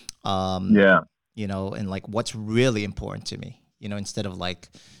 Yeah. And like what's really important to me. Instead of like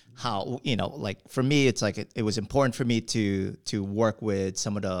how like for me, it's like it was important for me to work with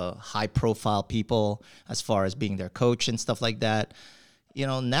some of the high profile people as far as being their coach and stuff like that.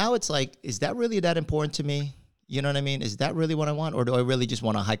 Now it's like, is that really that important to me? You know what I mean? Is that really what I want? Or do I really just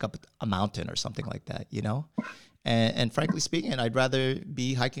want to hike up a mountain or something like that, And frankly speaking, I'd rather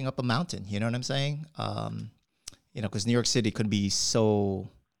be hiking up a mountain. You know what I'm saying? Because New York City could be so,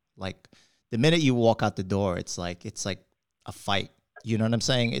 like, the minute you walk out the door, it's like a fight. You know what I'm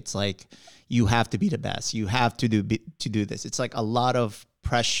saying? It's like you have to be the best. You have to do this. It's like a lot of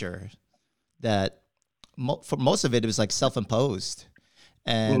pressure that for most of it was like self-imposed.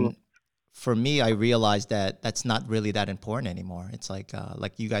 And for me, I realized that that's not really that important anymore. It's like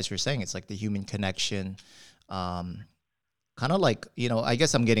you guys were saying, it's like the human connection, kind of like, I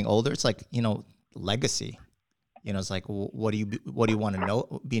guess I'm getting older. It's like, legacy, it's like, what do you want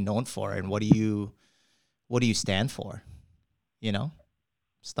to be known for? And what do you stand for?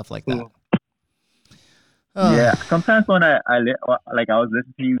 Stuff like that. Yeah. Sometimes when I was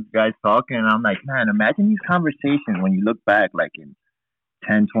listening to you guys talking, and I'm like, man, imagine these conversations when you look back, like in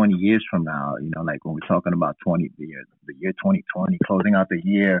 10, 20 years from now, like when we're talking about the year 2020, closing out the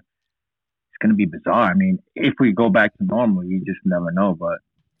year, it's going to be bizarre. I mean, if we go back to normal, you just never know. But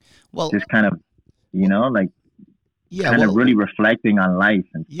just kind of, like, kind of really reflecting on life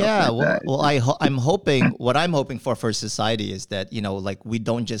and stuff like that. I'm hoping, what I'm hoping for society is that, like we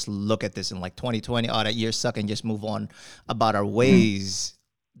don't just look at this in like 2020, that year suck, and just move on about our ways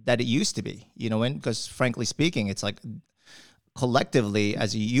that it used to be, and because frankly speaking, it's like, collectively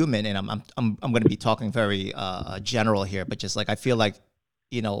as a human, and I'm going to be talking very general here, but just like I feel like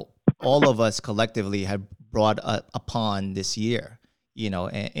all of us collectively have brought upon this year, in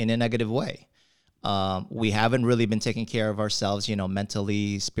a negative way. We haven't really been taking care of ourselves,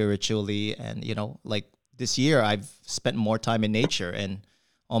 mentally, spiritually, and like this year I've spent more time in nature, and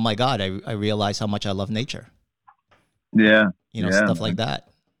oh my God, I realize how much I love nature. Yeah, stuff like that.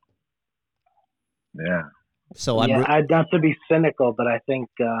 Yeah. So I'd not to be cynical, but I think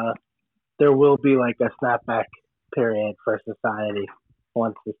there will be like a snapback period for society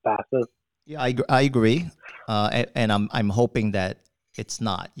once this passes. Yeah, I agree, and I'm hoping that it's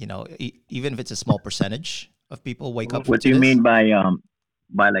not. Even if it's a small percentage of people wake up. What do you mean by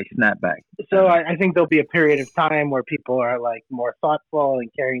like snapback? So I think there'll be a period of time where people are like more thoughtful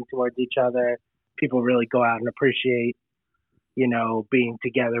and caring towards each other. People really go out and appreciate, being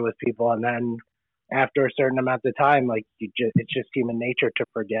together with people, and then after a certain amount of time, like it's just human nature to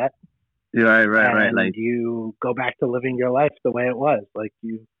forget. Yeah, right. Like you go back to living your life the way it was. Like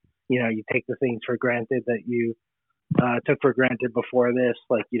you take the things for granted that you took for granted before this.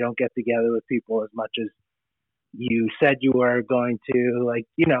 Like you don't get together with people as much as you said you were going to. Like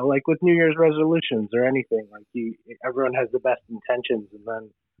like with New Year's resolutions or anything. Like everyone has the best intentions,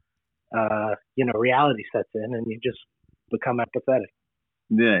 and then reality sets in, and you just become apathetic.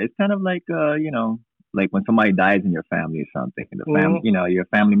 Yeah, it's kind of like like when somebody dies in your family or something, and the family, your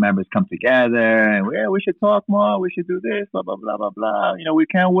family members come together, and we should talk more, we should do this, blah blah blah blah blah. We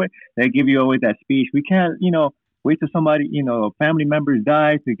can't wait. They give you always that speech. We can't, wait till somebody, family members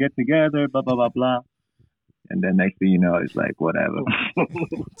die to get together, blah blah blah blah. And then next thing you know, it's like whatever.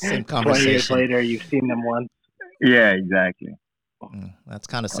 Same 20 years later, you've seen them once. Yeah, exactly. That's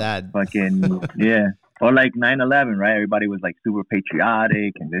kind of sad. Fucking yeah. Or like 9/11, right? Everybody was like super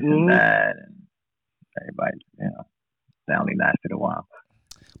patriotic and this and that, and everybody, that only lasted a while.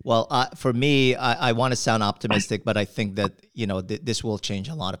 Well, for me, I want to sound optimistic, but I think that this will change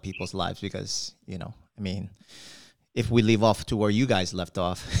a lot of people's lives because I mean, if we leave off to where you guys left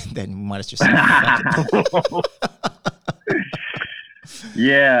off, then we might as just.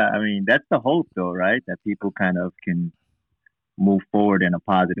 Yeah, I mean that's the hope, though, right? That people kind of can move forward in a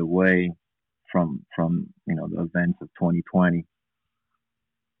positive way from the events of 2020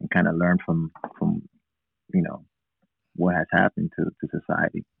 and kind of learn from what has happened to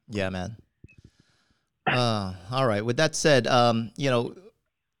society. Yeah, man. All right. With that said,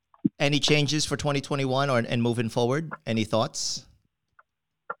 any changes for 2021 and moving forward? Any thoughts?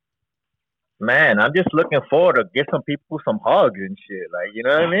 Man, I'm just looking forward to get some people some hugs and shit. Like, you know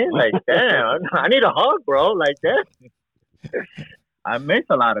what I mean? Like, damn, I need a hug, bro. Like that. I miss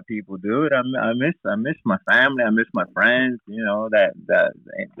a lot of people, dude. I miss my family. I miss my friends. You know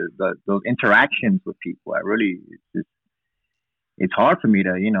those interactions with people. I really it's hard for me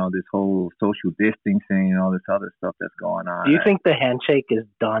to this whole social distancing and all this other stuff that's going on. Do you think the handshake is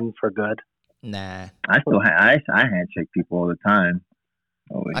done for good? Nah. I handshake people all the time.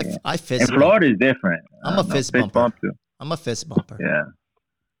 Over here. I fist. In Florida is different. I'm a fist bumper. Bump too. I'm a fist bumper. Yeah.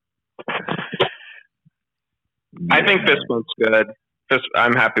 I think fist bump's good.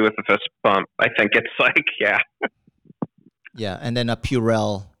 I'm happy with the fist bump. I think it's like, yeah. Yeah, and then a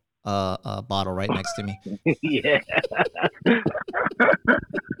Purell bottle right next to me. Yeah.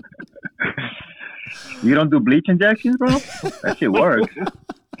 You don't do bleach injections, bro? That shit works.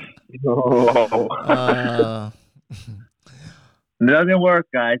 It doesn't work,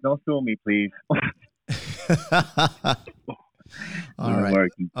 guys. Don't sue me, please. All right.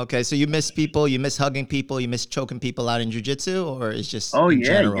 Okay, so you miss people, you miss hugging people, you miss choking people out in jiu-jitsu, or it's just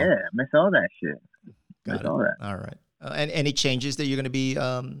general? I miss all that shit. Got it. All right. And any changes that you're going to be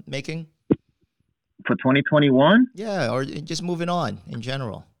making? For 2021? Yeah, or just moving on in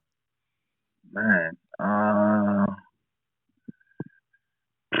general. Man,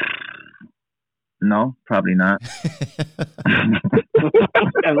 no, probably not.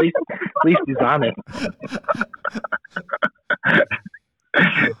 At least he's honest.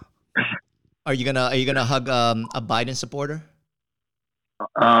 Are you gonna hug a Biden supporter?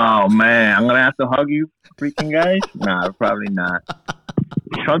 Oh man, I'm gonna have to hug you, freaking guys. Nah, probably not.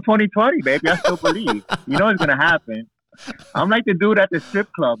 Trump 2020, baby. I still believe. You know it's gonna happen. I'm like the dude at the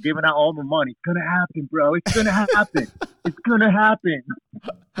strip club giving out all the money. It's gonna happen, bro. It's gonna happen. It's gonna happen.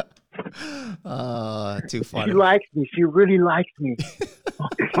 Too funny. She likes me. She really likes me.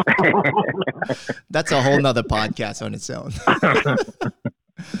 That's a whole nother podcast on its own.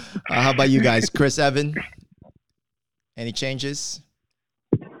 How about you guys? Chris, Evan? Any changes?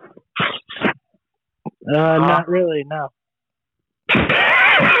 Not really, no.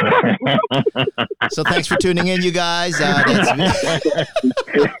 So thanks for tuning in, you guys. No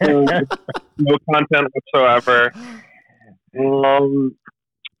content whatsoever.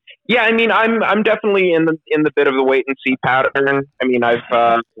 Yeah, I mean, I'm definitely in the bit of the wait and see pattern. I mean, I've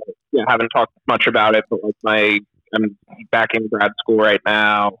haven't talked much about it, but like I'm back in grad school right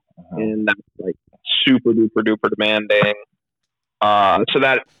now, and that's like super duper duper demanding. So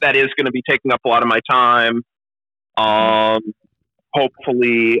that is going to be taking up a lot of my time.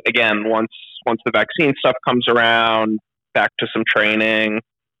 Hopefully, again, once the vaccine stuff comes around, back to some training,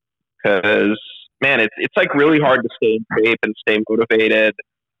 because man, it's like really hard to stay in shape and stay motivated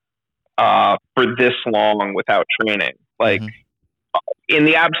for this long without training. Like in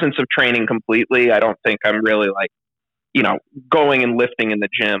the absence of training completely, I don't think I'm really like, going and lifting in the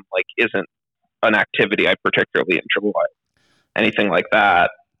gym like isn't an activity I particularly enjoy. Anything like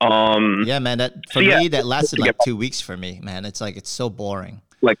that. Yeah, man. That lasted like 2 weeks for me, man. It's like it's so boring.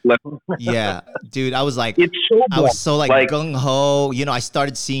 Like, yeah, dude. I was like, it's so boring. I was so like gung ho. I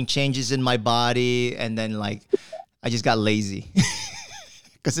started seeing changes in my body, and then like I just got lazy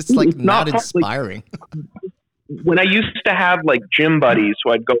because it's like not inspiring. When I used to have like gym buddies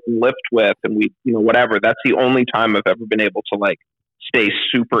who I'd go and lift with, and we, whatever. That's the only time I've ever been able to like stay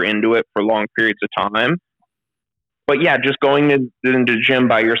super into it for long periods of time. But yeah, just going into the gym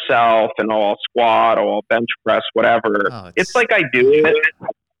by yourself and I'll squat or I'll bench press, whatever. It's like I do it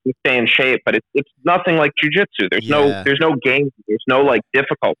to stay in shape, but it's nothing like jujitsu. There's no game. There's no like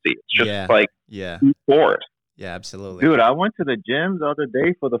difficulty. It's just like sport. Yeah, absolutely. Dude, I went to the gym the other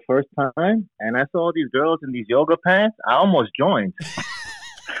day for the first time, and I saw these girls in these yoga pants. I almost joined.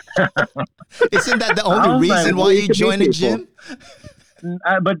 Isn't that the only reason why you join a gym?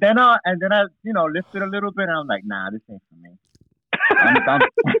 But then I lifted a little bit, and I'm like, nah, this ain't for me.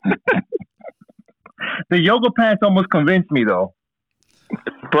 The yoga pants almost convinced me, though.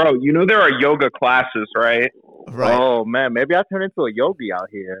 Bro, there are yoga classes, right? Right. Oh man, maybe I'll turn into a yogi out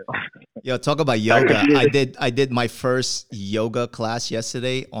here. Yo, talk about yoga. I did my first yoga class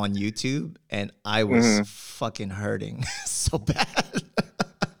yesterday on YouTube, and I was fucking hurting so bad.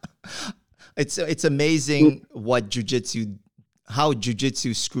 It's amazing how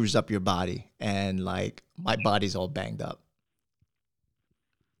jujitsu screws up your body, and like my body's all banged up.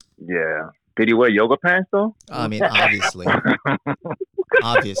 Yeah. Did you wear yoga pants though? I mean, obviously.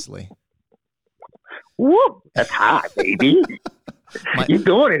 Obviously. Whoop! That's hot, baby. You're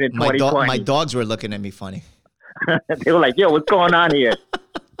doing it in 2020. My dogs were looking at me funny. They were like, "Yo, what's going on here?"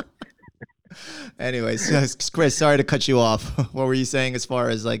 Anyways, Chris, sorry to cut you off. What were you saying as far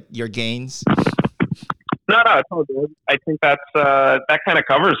as like your gains? No, it's all good. I think that kind of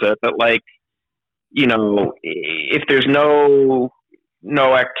covers it. That like, if there's no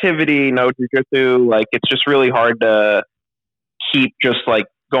no activity, no jujitsu. Like it's just really hard to keep just like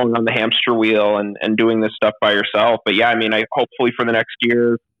going on the hamster wheel and doing this stuff by yourself. But yeah, I mean, I hopefully for the next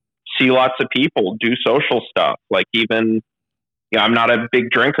year see lots of people, do social stuff. Like even, I'm not a big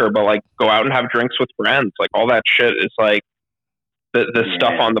drinker, but like go out and have drinks with friends. Like all that shit is like the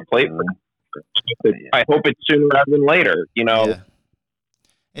stuff on the plate. I hope it's sooner rather than later, you know? Yeah.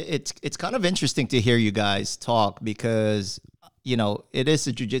 It's kind of interesting to hear you guys talk because, you know, it is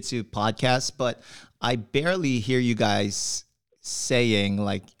a jiu-jitsu podcast, but I barely hear you guys saying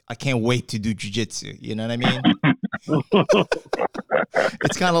like, I can't wait to do jiu-jitsu. You know what I mean?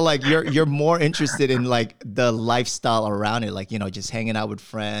 It's kind of like you're more interested in like the lifestyle around it, like, you know, just hanging out with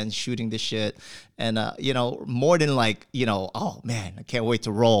friends, shooting the shit, and you know, more than like, you know, oh man, I can't wait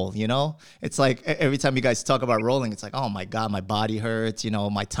to roll. You know, it's like every time you guys talk about rolling, it's like, oh my god, my body hurts. You know,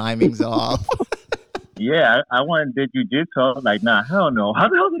 my timing's off. Yeah, I went to jujitsu. I was like, nah, hell no. How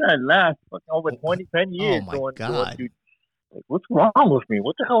the hell did I last over 10 years? Oh my god. Like, what's wrong with me?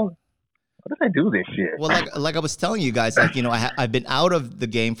 What the hell? What did I do this shit? Well, like I was telling you guys, like, you know, I've been out of the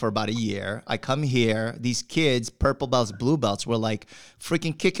game for about a year. I come here, these kids, purple belts, blue belts, were like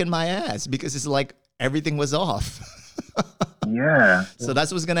freaking kicking my ass because it's like everything was off. Yeah. So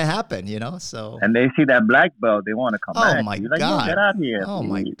that's what's gonna happen, you know. So. And they see that black belt, they want to come back. Oh my You're like, god! no, get out here. Oh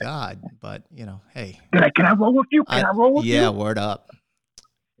my god! But you know, hey. Like, can I roll with you? Can I roll with you? Yeah, word up.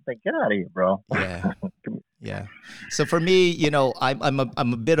 Like, get out of here, bro. Yeah. Yeah. So for me, you know, I'm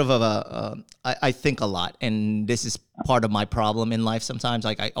a bit of I think a lot, and this is part of my problem in life. Sometimes,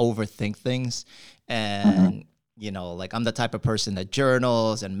 like I overthink things, and you know, like I'm the type of person that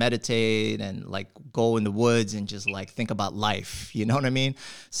journals and meditate and like go in the woods and just like think about life. You know what I mean?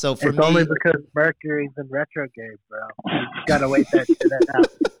 So for it's me, only because Mercury's in retrograde, bro. You gotta wait that shit out.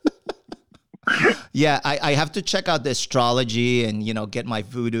 Yeah, I have to check out the astrology and, you know, get my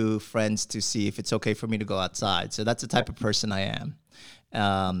voodoo friends to see if it's okay for me to go outside. So that's the type of person I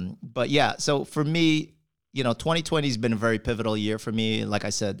am. But yeah, so for me, you know, 2020 has been a very pivotal year for me. Like I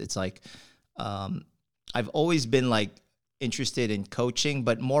said, it's like I've always been like interested in coaching,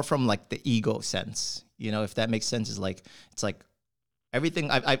 but more from like the ego sense, you know, if that makes sense. Is like, it's like everything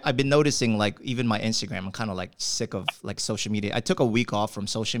I've been noticing, like even my Instagram, I'm kind of like sick of like social media. I took a week off from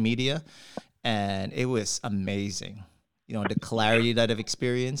social media. And it was amazing, you know, the clarity that I've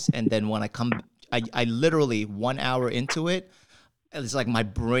experienced. And then when I literally 1 hour into it, it's like my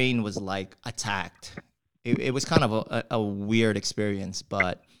brain was like attacked. It was kind of a weird experience,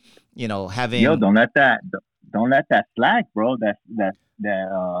 but you know, having don't let that slack, bro. That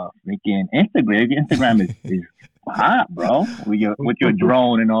freaking Instagram is hot, bro. With your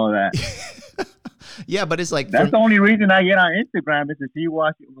drone and all that. Yeah, but it's like that's the only reason I get on Instagram is to see you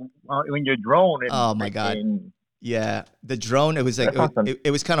watch when you're drone. And, oh my god! Yeah, the drone. It was like it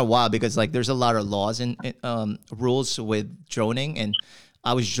was kind of wild because like there's a lot of laws and rules with droning, and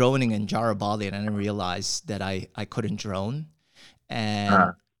I was droning in Jarabali and I didn't realize that I couldn't drone.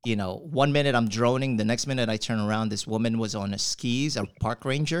 And you know, 1 minute I'm droning, the next minute I turn around, this woman was on skis, a park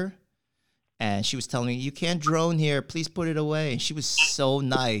ranger. And she was telling me, you can't drone here. Please put it away. And she was so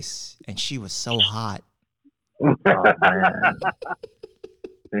nice. And she was so hot. Oh, man.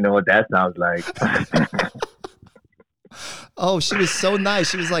 You know what that sounds like. Oh, she was so nice.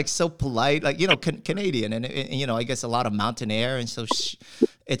 She was like so polite, like, you know, Canadian. And, you know, I guess a lot of mountain air. And so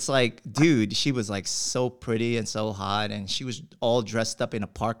it's like, dude, she was like so pretty and so hot. And she was all dressed up in a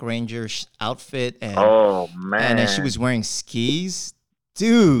park ranger outfit. And, oh, man. And then she was wearing skis.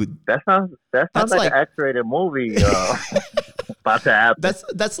 Dude, that sounds like an X-rated movie about to happen.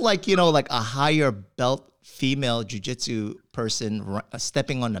 That's like, you know, like a higher belt female jiu-jitsu person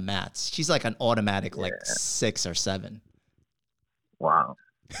stepping on the mats. She's like an automatic like 6 or 7. Wow,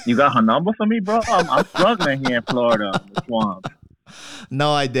 you got her number for me, bro? I'm struggling here in Florida, the swamp.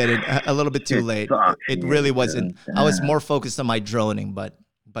 No, I didn't. A little bit too late. It really wasn't. I was more focused on my droning, but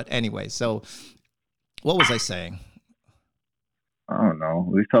anyway. So, what was I saying? I don't know.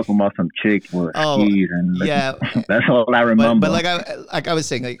 We were talking about some chick with skis, and like, yeah, that's all I remember. But like I was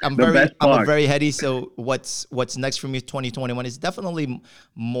saying, like I'm a very heady. So what's next for me? 2021 is definitely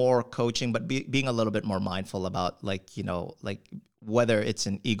more coaching, but being a little bit more mindful about like, you know, like whether it's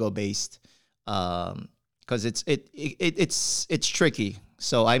an ego based, because it's tricky.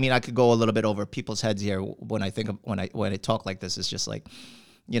 So I mean, I could go a little bit over people's heads here when I talk like this. It's just like,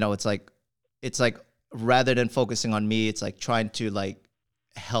 you know, it's like rather than focusing on me, it's like trying to like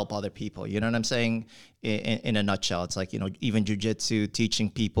help other people. You know what I'm saying? In a nutshell, it's like, you know, even jujitsu,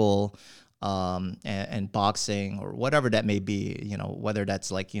 teaching people, and boxing or whatever that may be, whether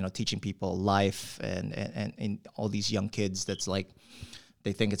that's like, teaching people life and all these young kids that's like,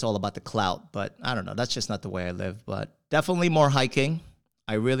 they think it's all about the clout, but I don't know. That's just not the way I live, but definitely more hiking.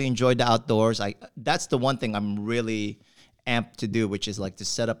 I really enjoyed the outdoors. That's the one thing I'm really amped to do, which is like to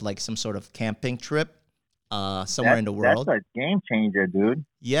set up like some sort of camping trip somewhere in the world. That's a game changer, dude.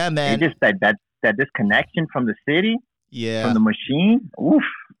 Yeah, man. Just that disconnection from the city, yeah, from the machine. Oof.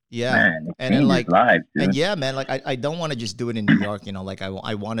 Yeah, man, it and then like, lives, dude. and yeah, man, like I don't want to just do it in New York, like I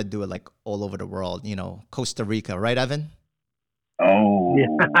want to do it like all over the world, Costa Rica, right, Evan? Oh,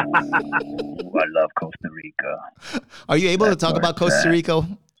 I love Costa Rica. Are you able to talk about Costa Rica,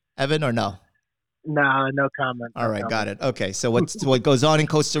 Evan, or no? No, no comment. All right, got it. Okay, so what goes on in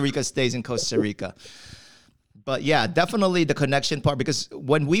Costa Rica stays in Costa Rica. But yeah, definitely the connection part, because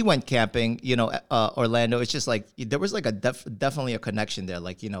when we went camping, Orlando, it's just like there was like definitely a connection there.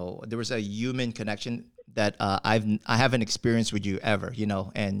 Like, there was a human connection that I haven't experienced with you ever,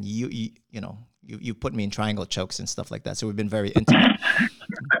 and you put me in triangle chokes and stuff like that. So we've been very intimate.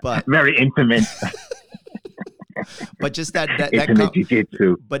 But very intimate. But just that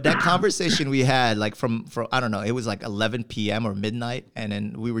jiu-jitsu. But that conversation we had, like from I don't know, it was like 11 p.m. or midnight, and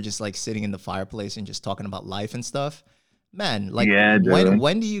then we were just like sitting in the fireplace and just talking about life and stuff. Man, like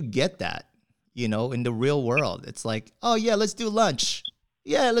when do you get that? In the real world, it's like, oh yeah, let's do lunch.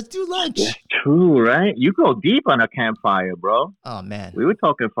 Yeah, let's do lunch. It's true, right? You go deep on a campfire, bro. Oh man, we were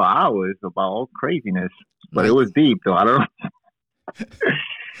talking for hours about all craziness, but it was deep, though. I don't know.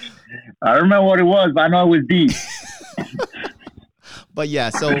 I don't remember what it was, but I know it was deep. But yeah,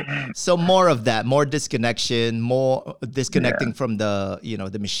 so more of that, more disconnection, more disconnecting from the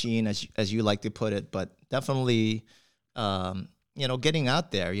the machine, as you like to put it. But definitely, getting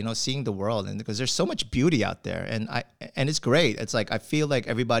out there, seeing the world, and because there's so much beauty out there, and it's great. It's like I feel like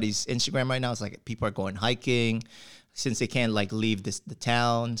everybody's Instagram right now is like people are going hiking since they can't like leave the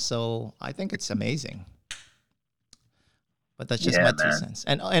town. So I think it's amazing. But that's just my 2 cents.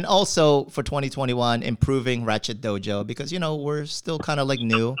 And also for 2021, improving Ratchet Dojo, because, we're still kind of like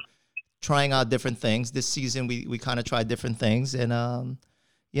new, trying out different things. This season, we kind of tried different things. And,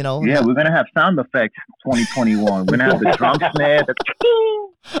 Yeah, we're going to have sound effects 2021. We're going to have the drum snare,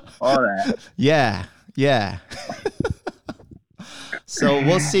 all that. Yeah. So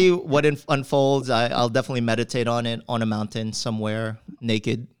we'll see what unfolds. I'll definitely meditate on it on a mountain somewhere,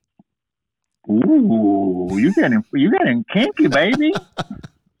 naked. Ooh, you getting kinky, baby.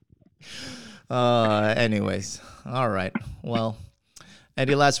 Anyways, all right. Well,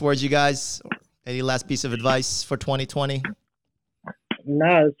 any last words, you guys? Any last piece of advice for 2020?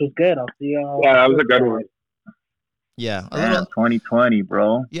 No, this was good. I'll see y'all. Yeah, that was a good one. Yeah, a little 2020,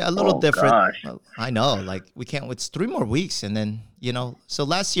 bro. Yeah, a little different. Gosh. I know. Like we can't. It's 3 more weeks, and then So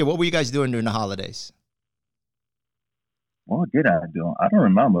last year, what were you guys doing during the holidays? What did I do? I don't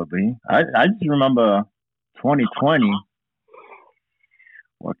remember, B. I just remember 2020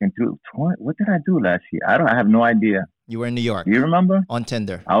 working through 20. What did I do last year? I have no idea. You were in New York. Do you remember? On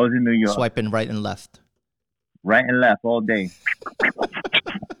Tinder. I was in New York. Swiping right and left. Right and left all day.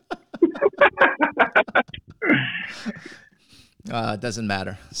 It doesn't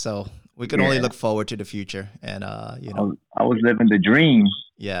matter. So we can only look forward to the future, and I was living the dream.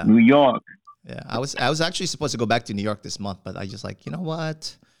 Yeah. New York. Yeah, I was actually supposed to go back to New York this month, but I just like, you know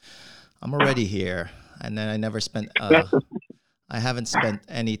what? I'm already here. And then I never spent, I haven't spent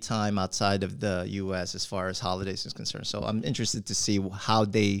any time outside of the U.S. as far as holidays is concerned. So I'm interested to see how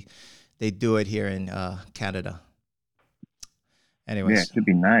they do it here in Canada. Anyways. Yeah, it should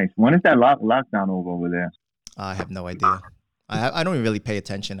be nice. When is that lockdown over there? I have no idea. I don't really pay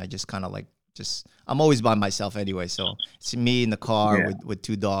attention. I just kind of like, I'm always by myself anyway, so it's me in the car with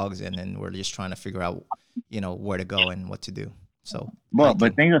 2 dogs, and then we're just trying to figure out, where to go and what to do. So, but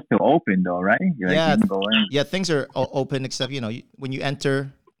things are still open though, right? Yeah, things are open except when you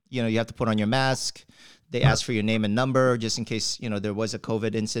enter, you have to put on your mask. They ask for your name and number just in case there was a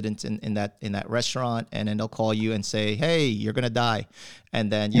COVID incident in that restaurant, and then they'll call you and say, "Hey, you're gonna die,"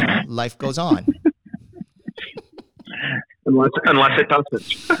 and then life goes on. Unless it doesn't.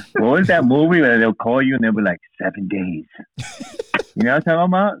 What was that movie where they'll call you and they'll be like 7 days? You know what I'm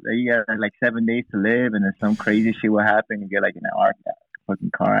talking about? You got like 7 days to live, and then some crazy shit will happen. You get like in a fucking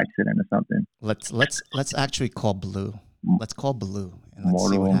car accident or something. Let's actually call Blue. Let's call Blue and let's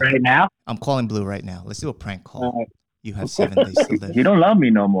see what happens. Right now? I'm calling Blue right now. Let's do a prank call. You have 7 days to live. You don't love me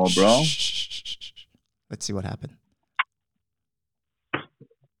no more, bro. Shh. Let's see what happened.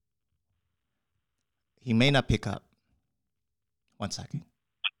 He may not pick up. 1 second.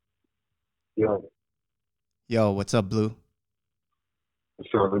 Yo, what's up, Blue?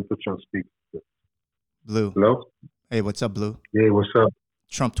 So let me put you on speaker. Blue. Hello? Hey, what's up, Blue? Yeah, what's up?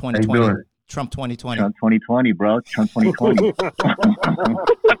 Trump How you 2020. doing? Trump 2020. Trump 2020, bro. Trump 2020.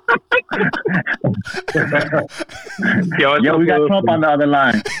 Yo, we got Trump on the other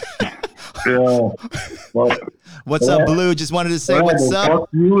line. Yeah. Well, What's up, Blue? Just wanted to say what's up. Fuck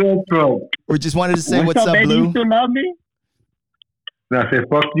you and Trump. We just wanted to say What's what's up, baby? Blue. You still love me? No, I said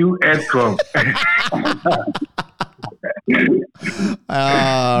fuck you and Trump.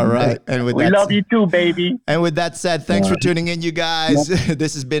 All right. And with We that, love you too, baby. And with that said, thanks for tuning in, you guys.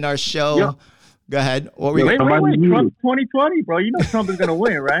 This has been our show. Yo. Go ahead. What were you? Wait. Trump 2020, bro. You know Trump is gonna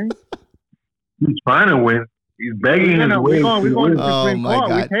win, right? He's trying to win. He's begging his way. We're going to the Oh, Supreme my Court.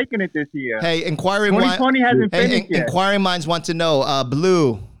 God. We're taking it this year. Hey, inquiring 2020 hasn't finished yet. inquiring minds want to know.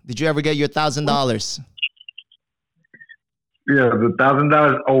 Blue, did you ever get your $1,000? Yeah, the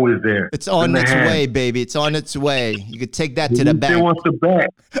 $1,000 always there. It's on its way, baby. It's on its way. You could take that to the bank. He wants to bet.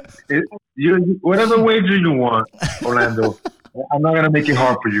 Whatever wager you want, Orlando. I'm not gonna make it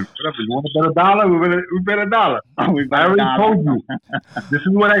hard for you. Whatever. You want to bet $1? We bet $1. I already told you. This is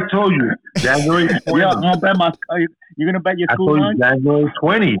what I told you. January 20. Yeah, I'm gonna bet you're gonna bet your school lunch? January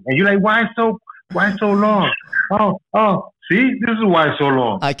 20, and you're like, why so long? Oh, see, this is why it's so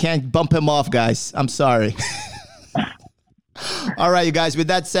long. I can't bump him off, guys. I'm sorry. All right, you guys. With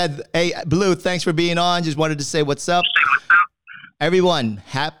that said, hey, Blue, thanks for being on. Just wanted to say what's up. Everyone,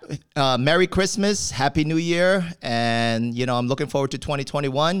 Merry Christmas, Happy New Year, and I'm looking forward to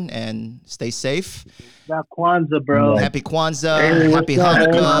 2021. And stay safe. Got Kwanzaa, bro. Happy Kwanzaa, Happy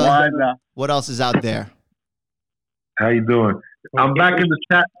Hanukkah. What else is out there? How you doing? I'm back in the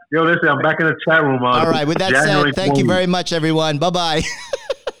chat. Yo, listen, I'm back in the chat room. All right. With that January said, thank you very much, everyone. Bye-bye.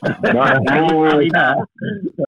 Bye.